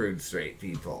 like, prude straight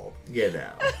people,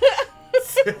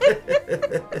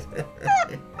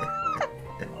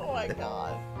 Oh my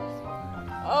god.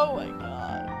 Oh my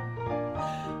god.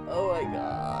 Oh my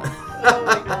god. Oh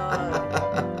my god.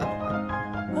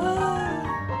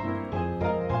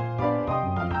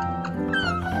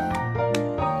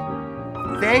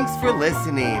 Thanks for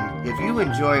listening. If you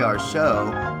enjoy our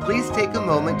show, please take a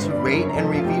moment to rate and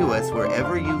review us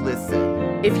wherever you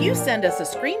listen. If you send us a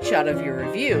screenshot of your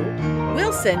review,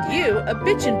 we'll send you a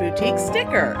Bitchin' Boutique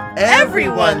sticker.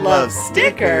 Everyone loves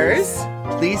stickers. stickers.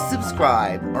 Please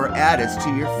subscribe or add us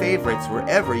to your favorites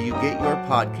wherever you get your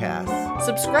podcasts.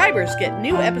 Subscribers get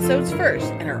new episodes first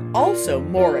and are also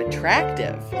more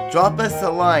attractive. Drop us a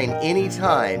line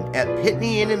anytime at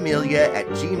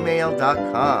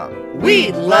pitneyandamelia@gmail.com.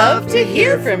 We'd love to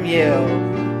hear from you.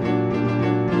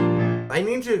 I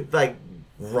need to,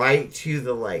 write to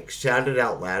the, Shout It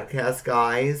Out Loudcast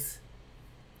guys.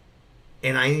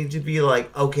 And I need to be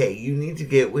like, okay, you need to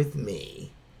get with me.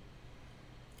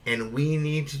 And we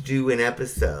need to do an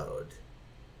episode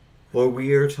where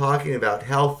we are talking about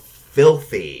how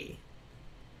filthy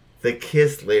the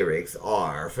Kiss lyrics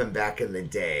are from back in the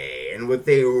day and what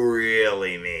they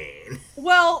really mean.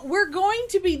 Well, we're going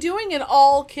to be doing an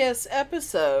all Kiss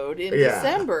episode in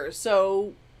December,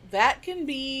 so that can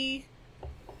be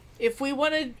if we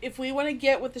want to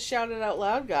get with the Shout It Out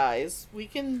Loud guys, we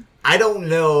can. I don't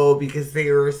know because they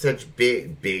are such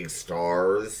big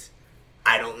stars.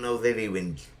 I don't know that they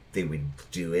would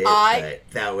do it, but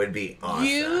that would be awesome.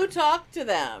 You talk to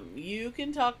them. You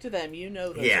can talk to them. You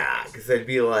know those. Yeah, guys. because I'd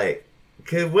be like,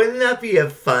 wouldn't that be a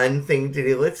fun thing to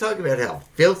do? Let's talk about how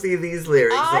filthy these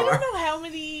lyrics are. I don't know how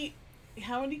many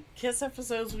Kiss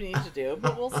episodes we need to do,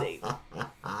 but we'll see. Woo,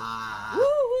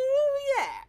 yeah.